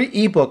 The free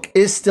ebook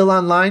is still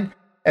online.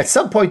 At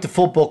some point, the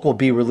full book will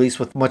be released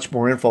with much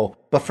more info.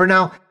 But for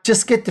now,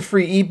 just get the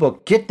free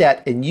ebook, get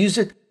that, and use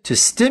it to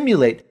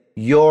stimulate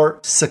your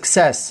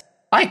success.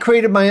 I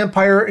created my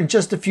empire in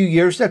just a few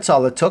years. That's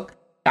all it took.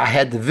 I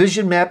had the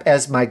vision map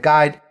as my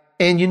guide.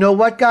 And you know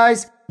what,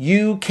 guys?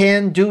 You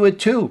can do it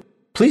too.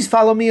 Please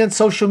follow me on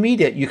social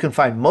media. You can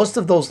find most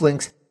of those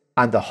links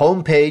on the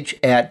homepage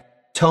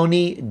at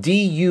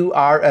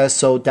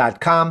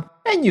TonyDUrso.com.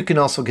 And you can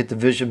also get the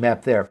vision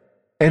map there.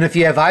 And if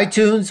you have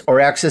iTunes or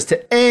access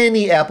to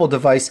any Apple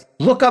device,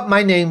 look up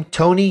my name,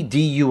 Tony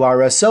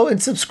DUrso,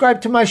 and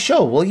subscribe to my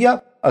show, will ya?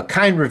 A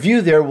kind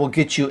review there will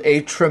get you a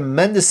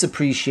tremendous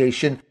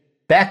appreciation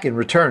back in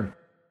return.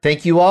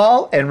 Thank you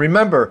all, and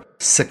remember,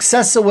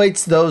 success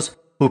awaits those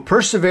who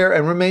persevere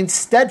and remain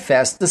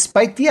steadfast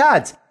despite the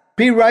odds.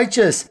 Be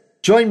righteous.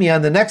 Join me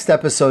on the next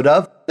episode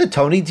of The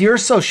Tony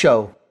DUrso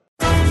Show.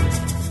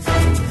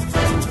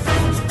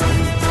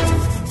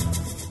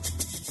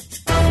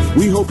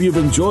 We hope you've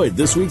enjoyed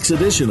this week's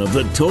edition of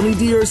The Tony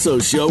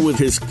DUrso Show with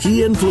his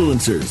key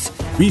influencers.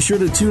 Be sure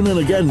to tune in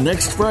again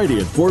next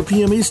Friday at 4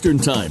 p.m. Eastern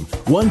Time,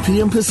 1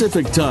 p.m.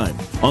 Pacific Time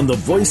on the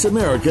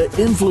VoiceAmerica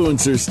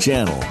Influencers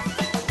channel.